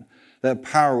happen? That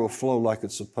power will flow like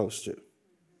it's supposed to.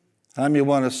 How many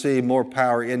want to see more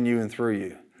power in you and through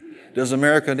you? Does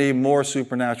America need more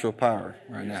supernatural power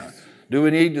right now? Do we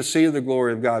need to see the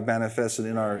glory of God manifested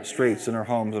in our streets, in our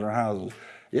homes, in our houses?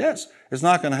 Yes. It's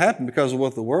not going to happen because of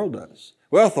what the world does.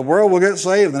 Well, if the world will get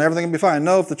saved, then everything will be fine.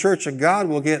 No, if the church of God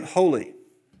will get holy.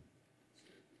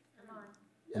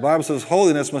 The Bible says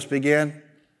holiness must begin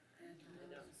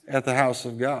at the house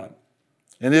of God.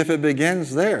 And if it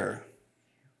begins there,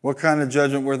 what kind of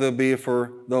judgment will there be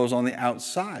for those on the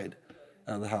outside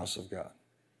of the house of God?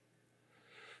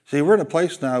 See, we're in a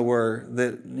place now where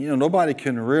nobody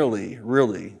can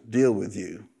really deal with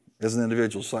you as an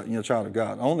individual child of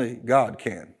God. Only God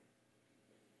can.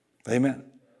 Amen.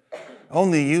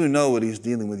 Only you know what He's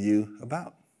dealing with you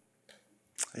about.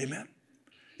 Amen.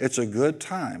 It's a good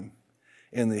time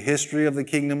in the history of the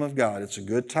kingdom of God. It's a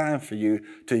good time for you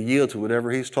to yield to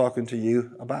whatever He's talking to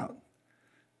you about.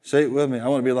 Say it with me. I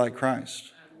want to be like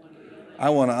Christ. I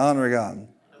want to honor God.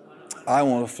 I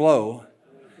want to flow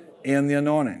in the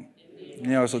anointing.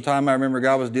 It's a time I remember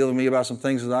God was dealing with me about some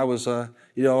things that I was,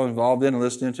 involved in and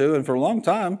listening to. And for a long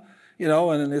time, and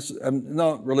I'm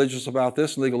not religious about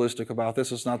this, legalistic about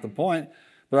this. It's not the point.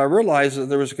 But I realized that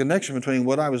there was a connection between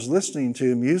what I was listening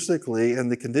to musically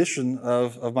and the condition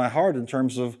of my heart in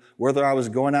terms of whether I was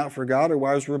going out for God or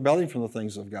whether I was rebelling from the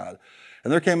things of God.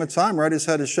 And there came a time where I just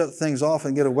had to shut things off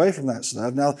and get away from that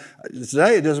stuff. Now,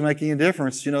 today it doesn't make any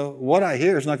difference. What I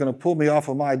hear is not going to pull me off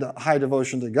of my high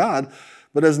devotion to God.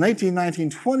 But as an 18, 19,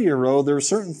 20-year-old, there were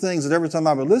certain things that every time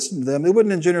I would listen to them, it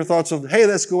wouldn't engender thoughts of, hey,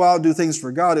 let's go out and do things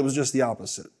for God. It was just the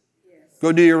opposite. Yes.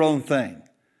 Go do your own thing.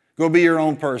 Go be your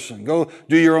own person. Go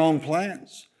do your own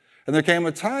plans. And there came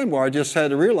a time where I just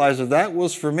had to realize that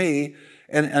was for me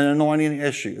an anointing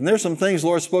issue. And there's some things the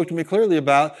Lord spoke to me clearly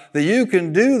about, that you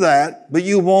can do that, but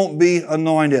you won't be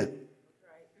anointed. Right.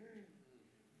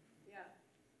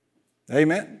 Yeah.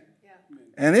 Amen? Yeah.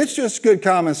 And it's just good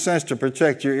common sense to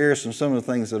protect your ears from some of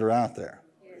the things that are out there.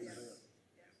 Yes.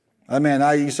 I mean,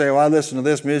 you say, well, I listen to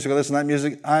this music, I listen to that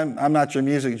music. I'm not your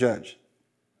music judge.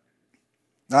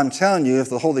 I'm telling you, if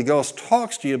the Holy Ghost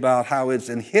talks to you about how it's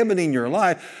inhibiting your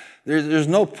life, there's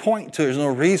no point to it. There's no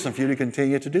reason for you to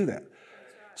continue to do that.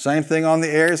 Same thing on the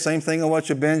air, same thing on what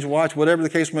you binge watch, whatever the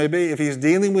case may be. If He's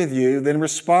dealing with you, then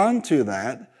respond to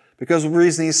that, because the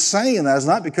reason He's saying that is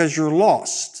not because you're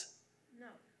lost,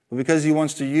 but because He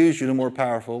wants to use you in a more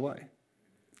powerful way.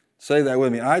 Say that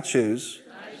with me. I choose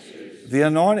the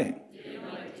anointing.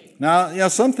 Now,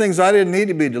 some things I didn't need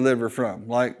to be delivered from,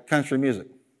 like country music.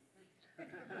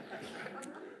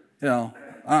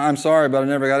 I'm sorry, but I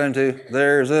never got into,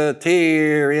 there's a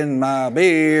tear in my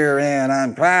beer and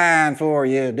I'm crying for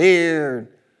you, dear.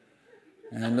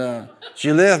 And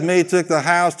she left me, took the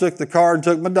house, took the car, and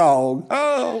took my dog.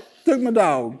 Oh, took my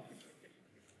dog.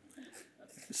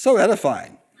 So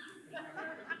edifying.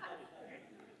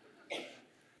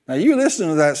 Now you listen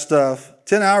to that stuff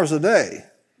 10 hours a day.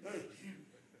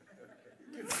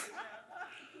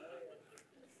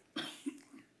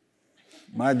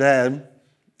 My dad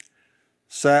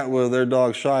sat with their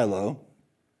dog Shiloh,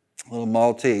 a little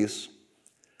Maltese,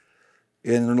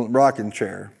 in a rocking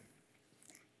chair.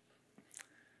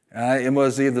 It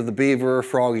was either the beaver or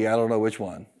froggy, I don't know which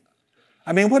one.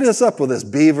 I mean, what is up with this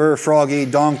beaver, froggy,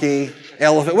 donkey,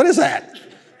 elephant? What is that?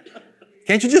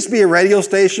 Can't you just be a radio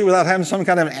station without having some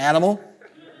kind of an animal?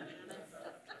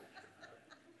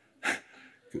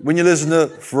 When you listen to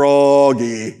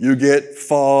froggy, you get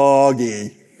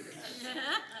foggy.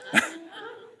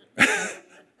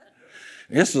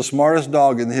 It's the smartest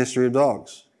dog in the history of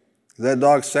dogs. That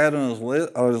dog sat on his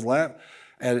lap,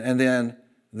 and then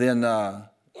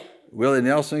Willie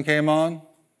Nelson came on,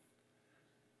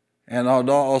 and all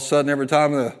of a sudden, every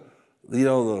time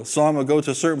the song would go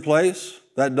to a certain place,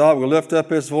 that dog would lift up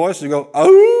his voice and go, "Oh,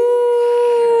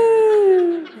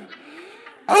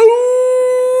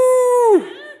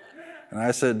 oh!" And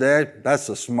I said, "Dad, that's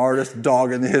the smartest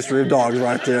dog in the history of dogs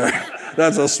right there.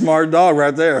 That's a smart dog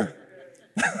right there."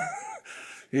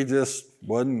 He just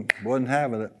wasn't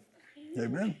having it.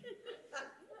 Amen.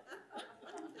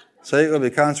 Say it with me,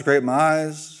 consecrate my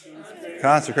eyes,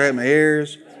 consecrate my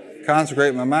ears,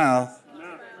 consecrate my mouth.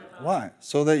 Why?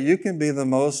 So that you can be the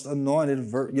most anointed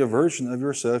version of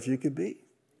yourself you could be.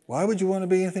 Why would you want to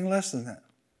be anything less than that?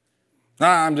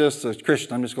 I'm just a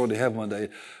Christian. I'm just going to heaven one day.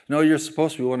 No, you're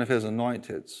supposed to be one of his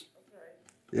anointeds.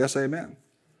 Yes, amen.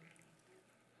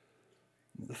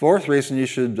 The fourth reason you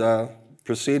should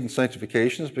proceed in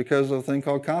sanctification is because of a thing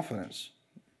called confidence.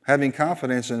 Having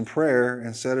confidence in prayer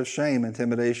instead of shame,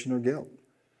 intimidation, or guilt.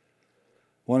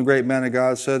 One great man of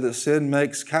God said that sin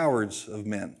makes cowards of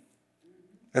men.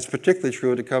 That's particularly true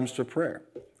when it comes to prayer.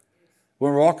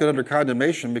 When we're walking under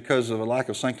condemnation because of a lack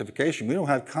of sanctification, we don't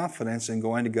have confidence in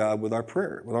going to God with our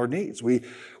prayer, with our needs.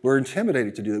 We're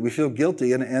intimidated to do that. We feel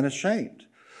guilty and ashamed.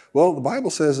 Well, the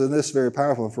Bible says in this very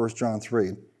powerful in 1 John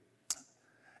 3,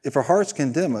 if our hearts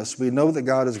condemn us, we know that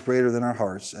God is greater than our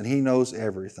hearts, and he knows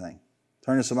everything.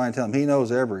 Turn to somebody and tell them, he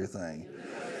knows everything.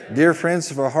 Dear friends,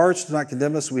 if our hearts do not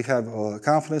condemn us, we have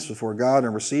confidence before God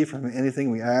and receive from him anything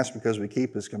we ask because we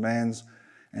keep his commands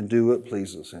and do what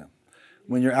pleases him.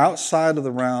 When you're outside of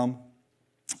the realm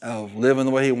of living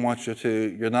the way he wants you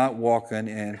to, you're not walking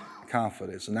in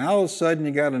confidence. And now all of a sudden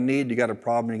you got a need, you got a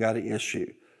problem, you got an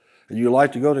issue. And you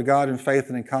like to go to God in faith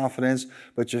and in confidence,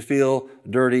 but you feel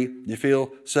dirty, you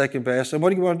feel second best. And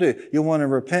what do you want to do? You want to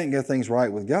repent and get things right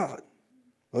with God.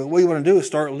 But what you want to do is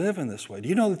start living this way. Do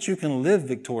you know that you can live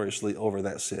victoriously over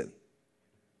that sin?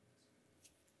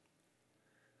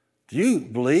 Do you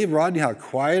believe, Rodney, how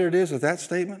quiet it is with that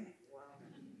statement?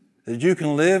 That you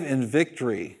can live in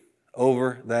victory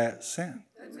over that sin.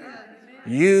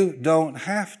 You don't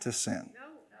have to sin.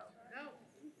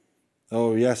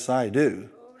 Oh, yes, I do.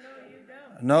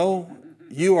 No,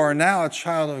 you are now a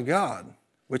child of God,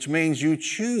 which means you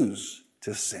choose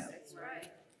to sin.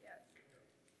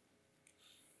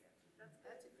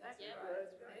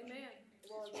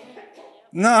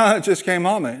 No, it just came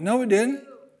on me. No, it didn't.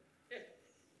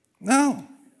 No.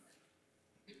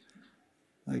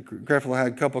 Grateful I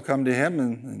had a couple come to him,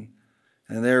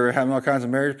 and they were having all kinds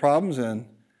of marriage problems, and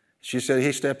she said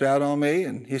he stepped out on me,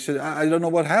 and he said, I don't know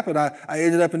what happened. I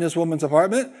ended up in this woman's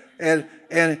apartment, and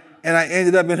I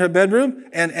ended up in her bedroom,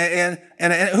 and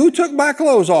who took my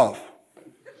clothes off?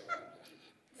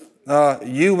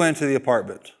 You went to the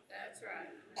apartment. That's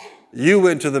right. You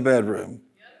went to the bedroom.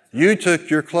 You took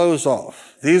your clothes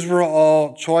off. These were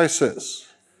all choices.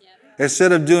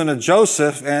 Instead of doing a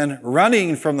Joseph and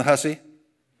running from the hussy,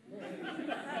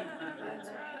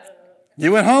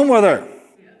 you went home with her.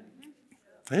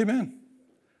 Amen.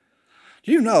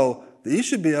 Do you know that you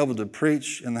should be able to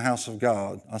preach in the house of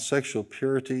God on sexual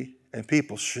purity and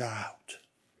people shout?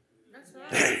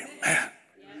 Amen.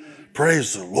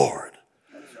 Praise the Lord.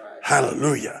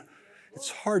 Hallelujah. It's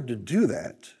hard to do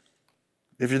that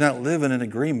if you're not living in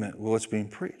agreement with what's being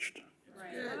preached.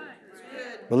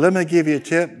 But let me give you a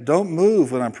tip. Don't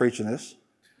move when I'm preaching this.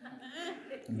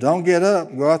 Don't get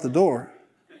up, go out the door.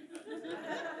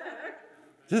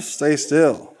 Just stay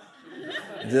still.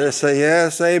 Just say,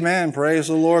 yes, amen. Praise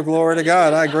the Lord, glory to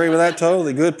God. I agree with that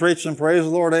totally. Good preaching, praise the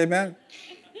Lord, amen.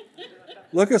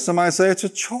 Look at somebody and say, it's a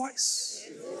choice.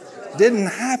 It didn't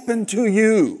happen to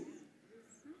you.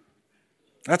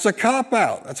 That's a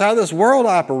cop-out. That's how this world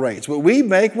operates. But we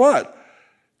make what?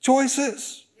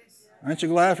 Choices. Aren't you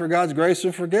glad for God's grace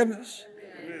and forgiveness?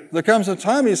 There comes a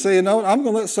time you say, you know what, I'm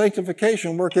going to let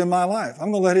sanctification work in my life.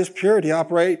 I'm going to let His purity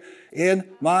operate in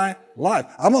my life.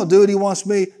 I'm going to do what He wants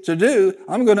me to do.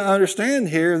 I'm going to understand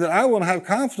here that I want to have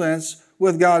confidence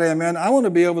with God, amen. I want to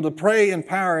be able to pray in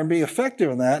power and be effective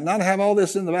in that, not have all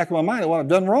this in the back of my mind of what I've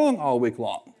done wrong all week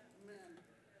long.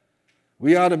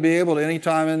 We ought to be able to, any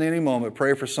time and any moment,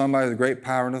 pray for somebody with great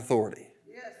power and authority.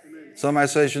 Somebody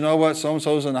says, you know what,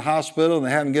 so-and-so's in the hospital and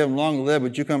they haven't given them long to live,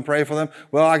 but you come pray for them.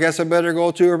 Well, I guess I better go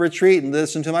to a retreat and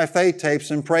listen to my faith tapes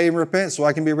and pray and repent so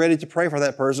I can be ready to pray for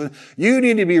that person. You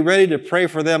need to be ready to pray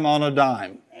for them on a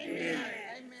dime. Amen.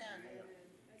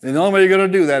 And the only way you're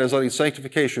going to do that is letting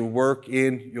sanctification work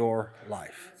in your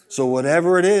life. So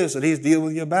whatever it is that He's dealing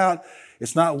with you about,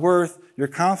 it's not worth your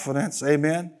confidence,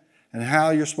 amen, and how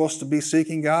you're supposed to be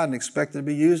seeking God and expected to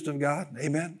be used of God,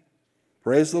 amen.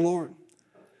 Praise the Lord.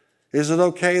 Is it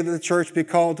okay that the church be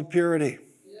called to purity?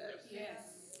 Yes.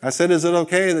 I said, is it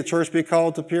okay that the church be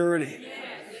called to purity?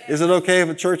 Yes. Is it okay if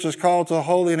the church is called to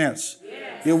holiness?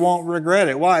 Yes. You won't regret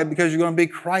it. Why? Because you're going to be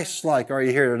Christ-like, are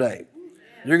you here today?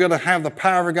 You're going to have the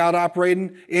power of God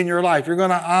operating in your life. You're going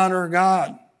to honor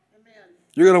God.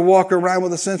 You're going to walk around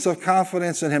with a sense of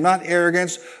confidence in Him. Not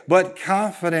arrogance, but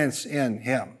confidence in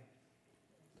Him.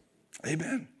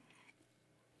 Amen.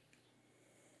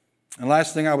 And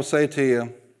last thing I would say to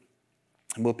you,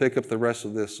 and we'll pick up the rest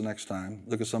of this next time.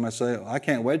 Look at somebody and say, I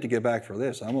can't wait to get back for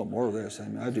this. I want more of this.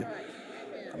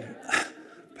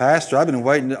 Pastor, I've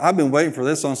been waiting for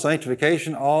this on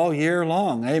sanctification all year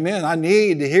long. Amen. I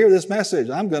need to hear this message.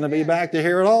 I'm going to be back to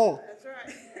hear it all. That's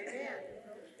right. Amen.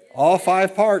 All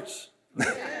 5 parts.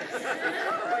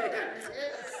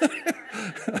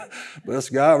 Bless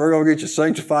God, we're going to get you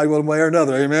sanctified one way or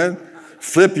another. Amen.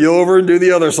 Flip you over and do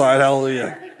the other side.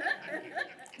 Hallelujah.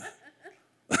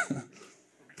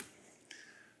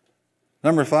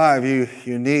 Number 5,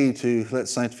 you need to let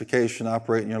sanctification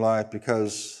operate in your life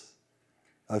because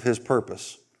of His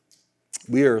purpose.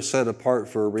 We are set apart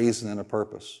for a reason and a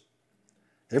purpose.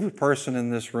 Every person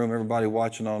in this room, everybody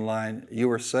watching online,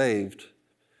 you are saved.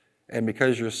 And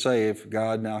because you're saved,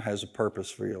 God now has a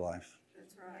purpose for your life.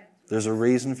 That's right. There's a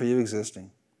reason for you existing.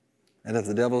 And if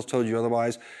the devil's told you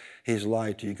otherwise, he's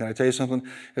lied to you. Can I tell you something?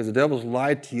 If the devil's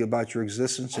lied to you about your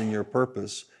existence and your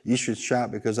purpose, you should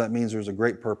shout because that means there's a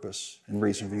great purpose and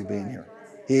reason for you being here.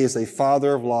 He is a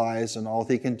father of lies, and all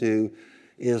he can do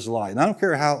is lie. And I don't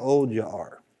care how old you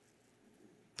are.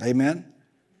 Amen?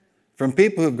 From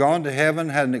people who've gone to heaven,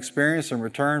 had an experience and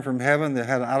returned from heaven, that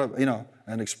had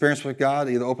an experience with God,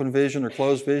 either open vision or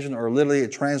closed vision or literally a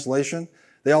translation,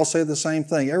 they all say the same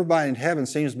thing. Everybody in heaven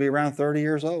seems to be around 30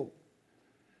 years old.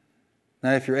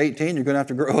 Now, if you're 18, you're going to have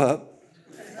to grow up.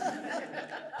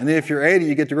 And then if you're 80,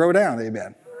 you get to grow down.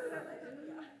 Amen.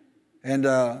 And,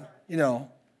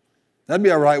 that'd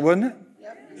be all right, wouldn't it?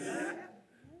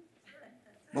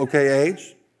 Okay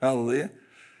age. Hallelujah.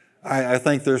 I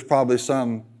think there's probably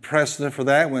some precedent for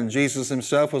that when Jesus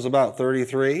Himself was about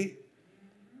 33.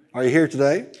 Are you here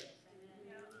today?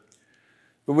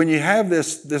 But when you have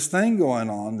this thing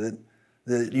going on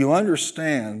that you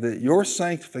understand that your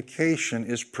sanctification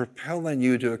is propelling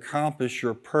you to accomplish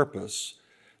your purpose,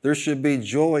 there should be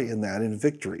joy in that and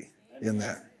victory in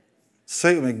that.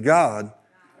 Say with me, God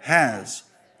has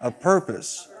a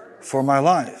purpose for my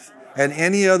life. And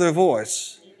any other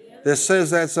voice that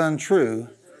says that's untrue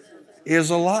is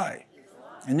a lie.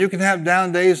 And you can have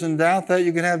down days and doubt that.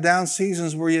 You can have down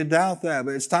seasons where you doubt that.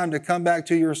 But it's time to come back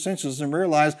to your senses and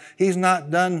realize He's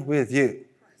not done with you.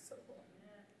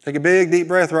 Take a big, deep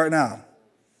breath right now.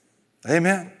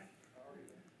 Amen.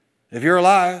 If you're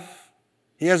alive,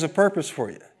 He has a purpose for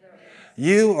you.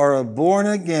 You are a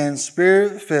born-again,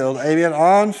 Spirit-filled, amen,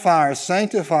 on fire,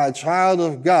 sanctified child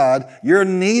of God. You're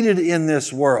needed in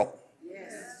this world.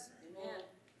 Yes. Amen.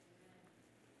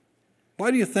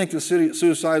 Why do you think the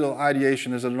suicidal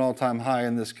ideation is at an all-time high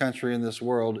in this country, in this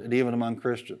world, and even among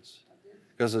Christians?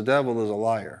 Because the devil is a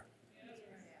liar.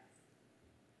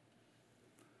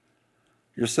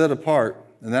 You're set apart,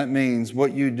 and that means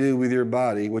what you do with your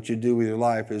body, what you do with your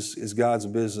life is God's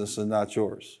business and not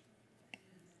yours.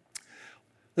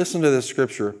 Listen to this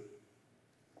scripture.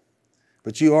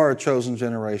 But you are a chosen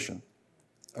generation,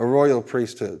 a royal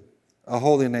priesthood, a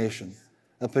holy nation,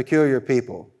 a peculiar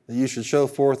people, that you should show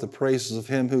forth the praises of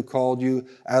Him who called you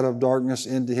out of darkness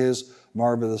into His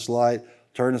marvelous light.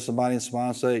 Turn to somebody and smile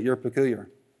and say, you're peculiar.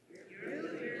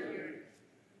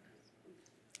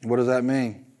 What does that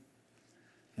mean?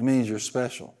 It means you're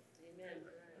special.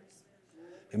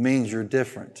 It means you're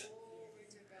different.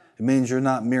 It means you're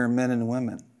not mere men and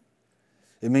women.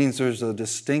 It means there's a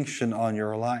distinction on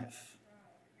your life.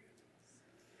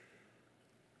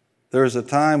 There was a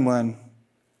time when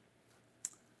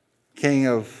king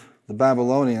of the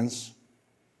Babylonians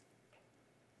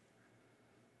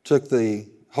took the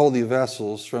holy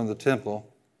vessels from the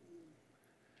temple,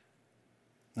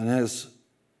 and his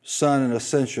son in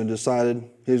ascension decided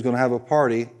he was going to have a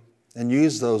party and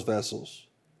use those vessels.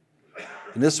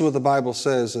 And this is what the Bible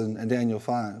says in Daniel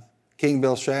 5. King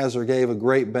Belshazzar gave a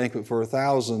great banquet for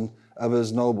 1,000 of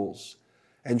his nobles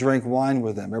and drank wine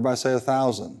with them. Everybody say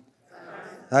 1,000.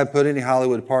 That put any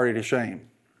Hollywood party to shame.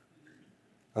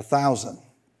 1,000.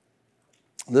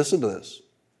 Listen to this.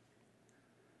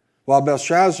 While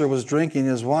Belshazzar was drinking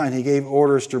his wine, he gave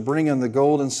orders to bring in the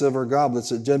gold and silver goblets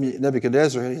that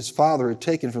Nebuchadnezzar, his father, had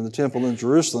taken from the temple in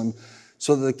Jerusalem,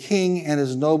 so that the king and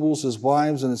his nobles, his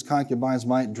wives, and his concubines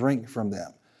might drink from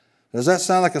them. Does that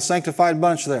sound like a sanctified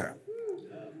bunch there?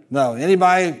 No.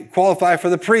 Anybody qualify for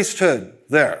the priesthood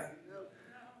there?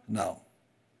 No.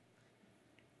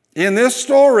 In this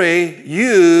story,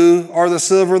 you are the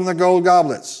silver and the gold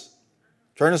goblets.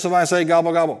 Turn to somebody and say,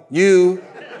 gobble, gobble. You.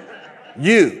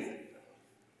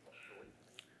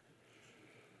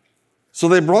 So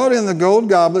they brought in the gold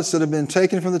goblets that had been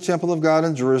taken from the temple of God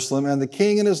in Jerusalem, and the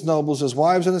king and his nobles, his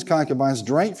wives and his concubines,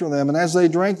 drank from them. And as they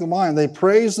drank the wine, they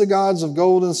praised the gods of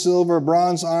gold and silver,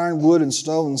 bronze, iron, wood, and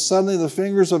stone. And suddenly the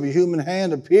fingers of a human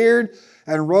hand appeared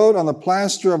and wrote on the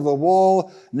plaster of the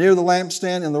wall near the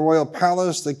lampstand in the royal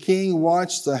palace. The king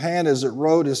watched the hand as it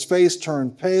wrote. His face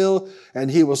turned pale, and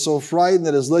he was so frightened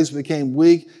that his legs became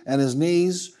weak and his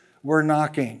knees were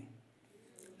knocking.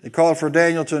 They called for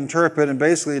Daniel to interpret, and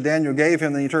basically Daniel gave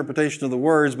him the interpretation of the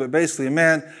words, but basically it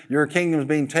meant your kingdom is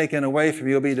being taken away from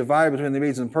you. You'll be divided between the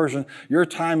Medes and Persians. Your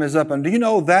time is up. And do you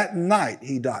know that night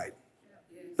he died?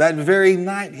 That very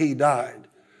night he died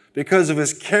because of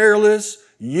his careless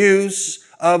use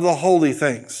of the holy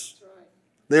things.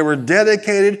 They were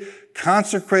dedicated,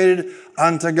 consecrated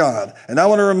unto God. And I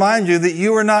want to remind you that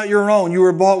you are not your own. You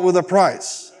were bought with a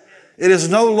price. It is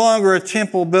no longer a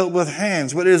temple built with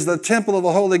hands, but it is the temple of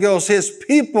the Holy Ghost. His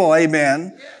people,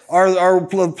 amen, are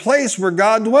the place where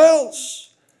God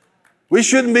dwells. We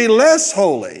shouldn't be less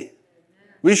holy.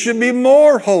 We should be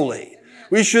more holy.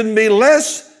 We shouldn't be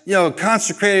less,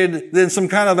 consecrated than some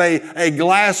kind of a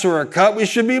glass or a cup. We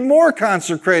should be more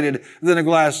consecrated than a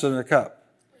glass and a cup.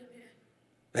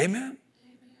 Amen.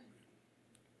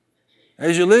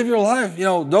 As you live your life,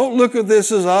 don't look at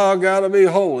this as, I got to be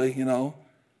holy,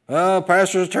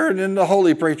 pastor's turned into a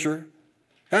holy preacher.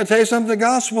 Can I tell you something? The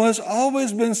gospel has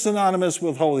always been synonymous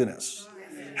with holiness.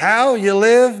 How you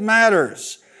live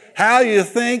matters. How you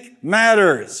think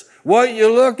matters. What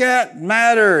you look at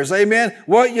matters. Amen.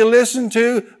 What you listen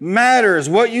to matters.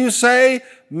 What you say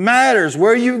matters.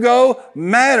 Where you go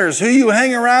matters. Who you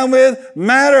hang around with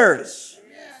matters.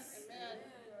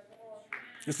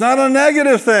 It's not a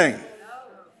negative thing.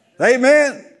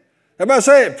 Amen. Everybody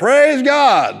say it. Praise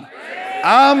God.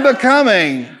 I'm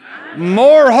becoming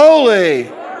more holy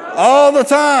all the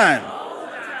time.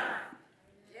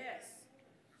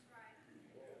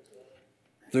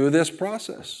 Through this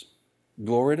process.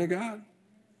 Glory to God.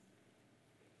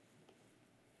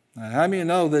 Now, how many of you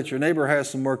know that your neighbor has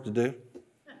some work to do?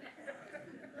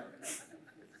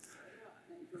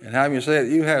 And how many of you say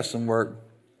that you have some work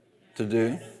to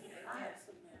do?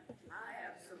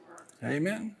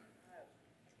 Amen.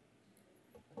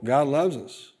 God loves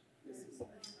us.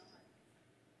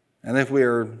 And if we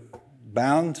are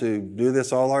bound to do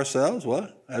this all ourselves, well,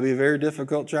 that'd be a very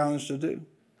difficult challenge to do.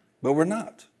 But we're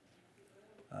not.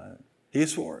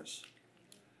 He's for us.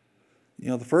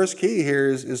 The first key here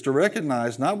is to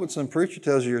recognize not what some preacher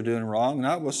tells you you're doing wrong,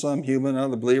 not what some human,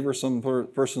 other believer, some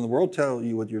person in the world tell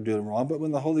you what you're doing wrong, but when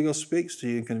the Holy Ghost speaks to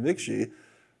you and convicts you,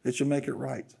 that you make it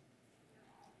right.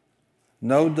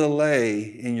 No delay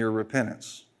in your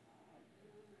repentance.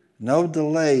 No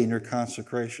delay in your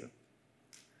consecration.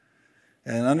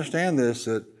 And understand this,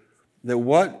 that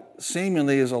what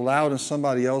seemingly is allowed in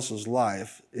somebody else's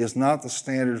life is not the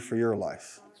standard for your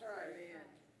life. That's right.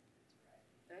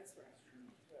 That's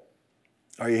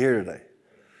right. Are you here today?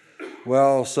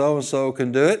 Well, so-and-so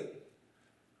can do it,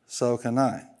 so can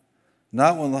I.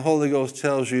 Not when the Holy Ghost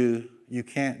tells you you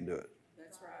can't do it.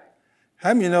 That's right. How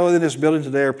many of you know in this building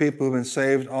today are people who have been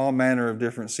saved all manner of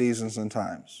different seasons and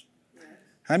times? Yes.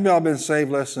 How many of y'all have been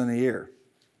saved less than a year?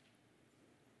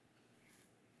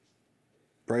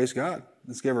 Praise God.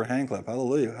 Let's give her a hand clap.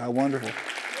 Hallelujah. How wonderful.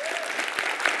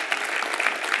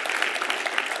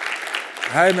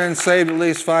 I have been saved at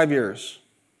least 5 years.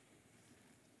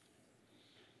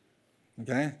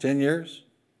 Okay? 10 years?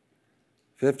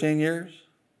 15 years?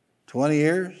 20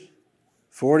 years?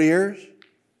 40 years?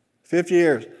 50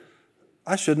 years.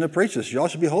 I shouldn't have preached this. Y'all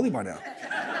should be holy by now.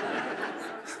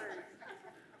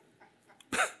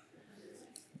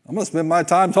 I'm going to spend my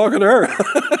time talking to her.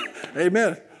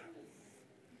 Amen.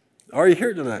 Are you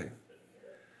here today?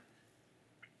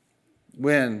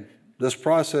 When this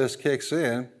process kicks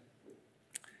in,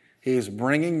 he's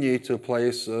bringing you to a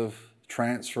place of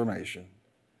transformation,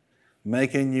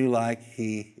 making you like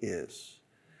he is.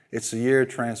 It's a year of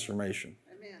transformation.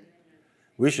 Amen.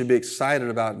 We should be excited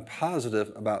about and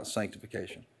positive about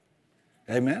sanctification.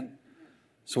 Amen?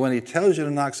 So when he tells you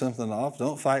to knock something off,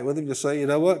 don't fight with him. Just say, you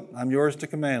know what? I'm yours to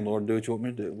command, Lord. Do what you want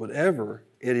me to do. Whatever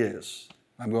it is,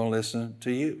 I'm going to listen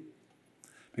to you.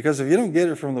 Because if you don't get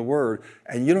it from the Word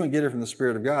and you don't get it from the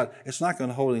Spirit of God, it's not going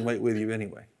to hold any weight with you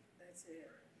anyway. That's it.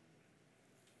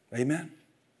 Amen?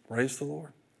 Praise the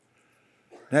Lord.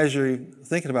 And as you're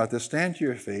thinking about this, stand to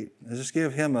your feet and just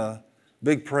give him a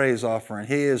big praise offering.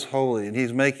 He is holy and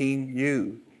he's making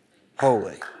you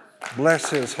holy. Bless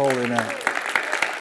his holy name.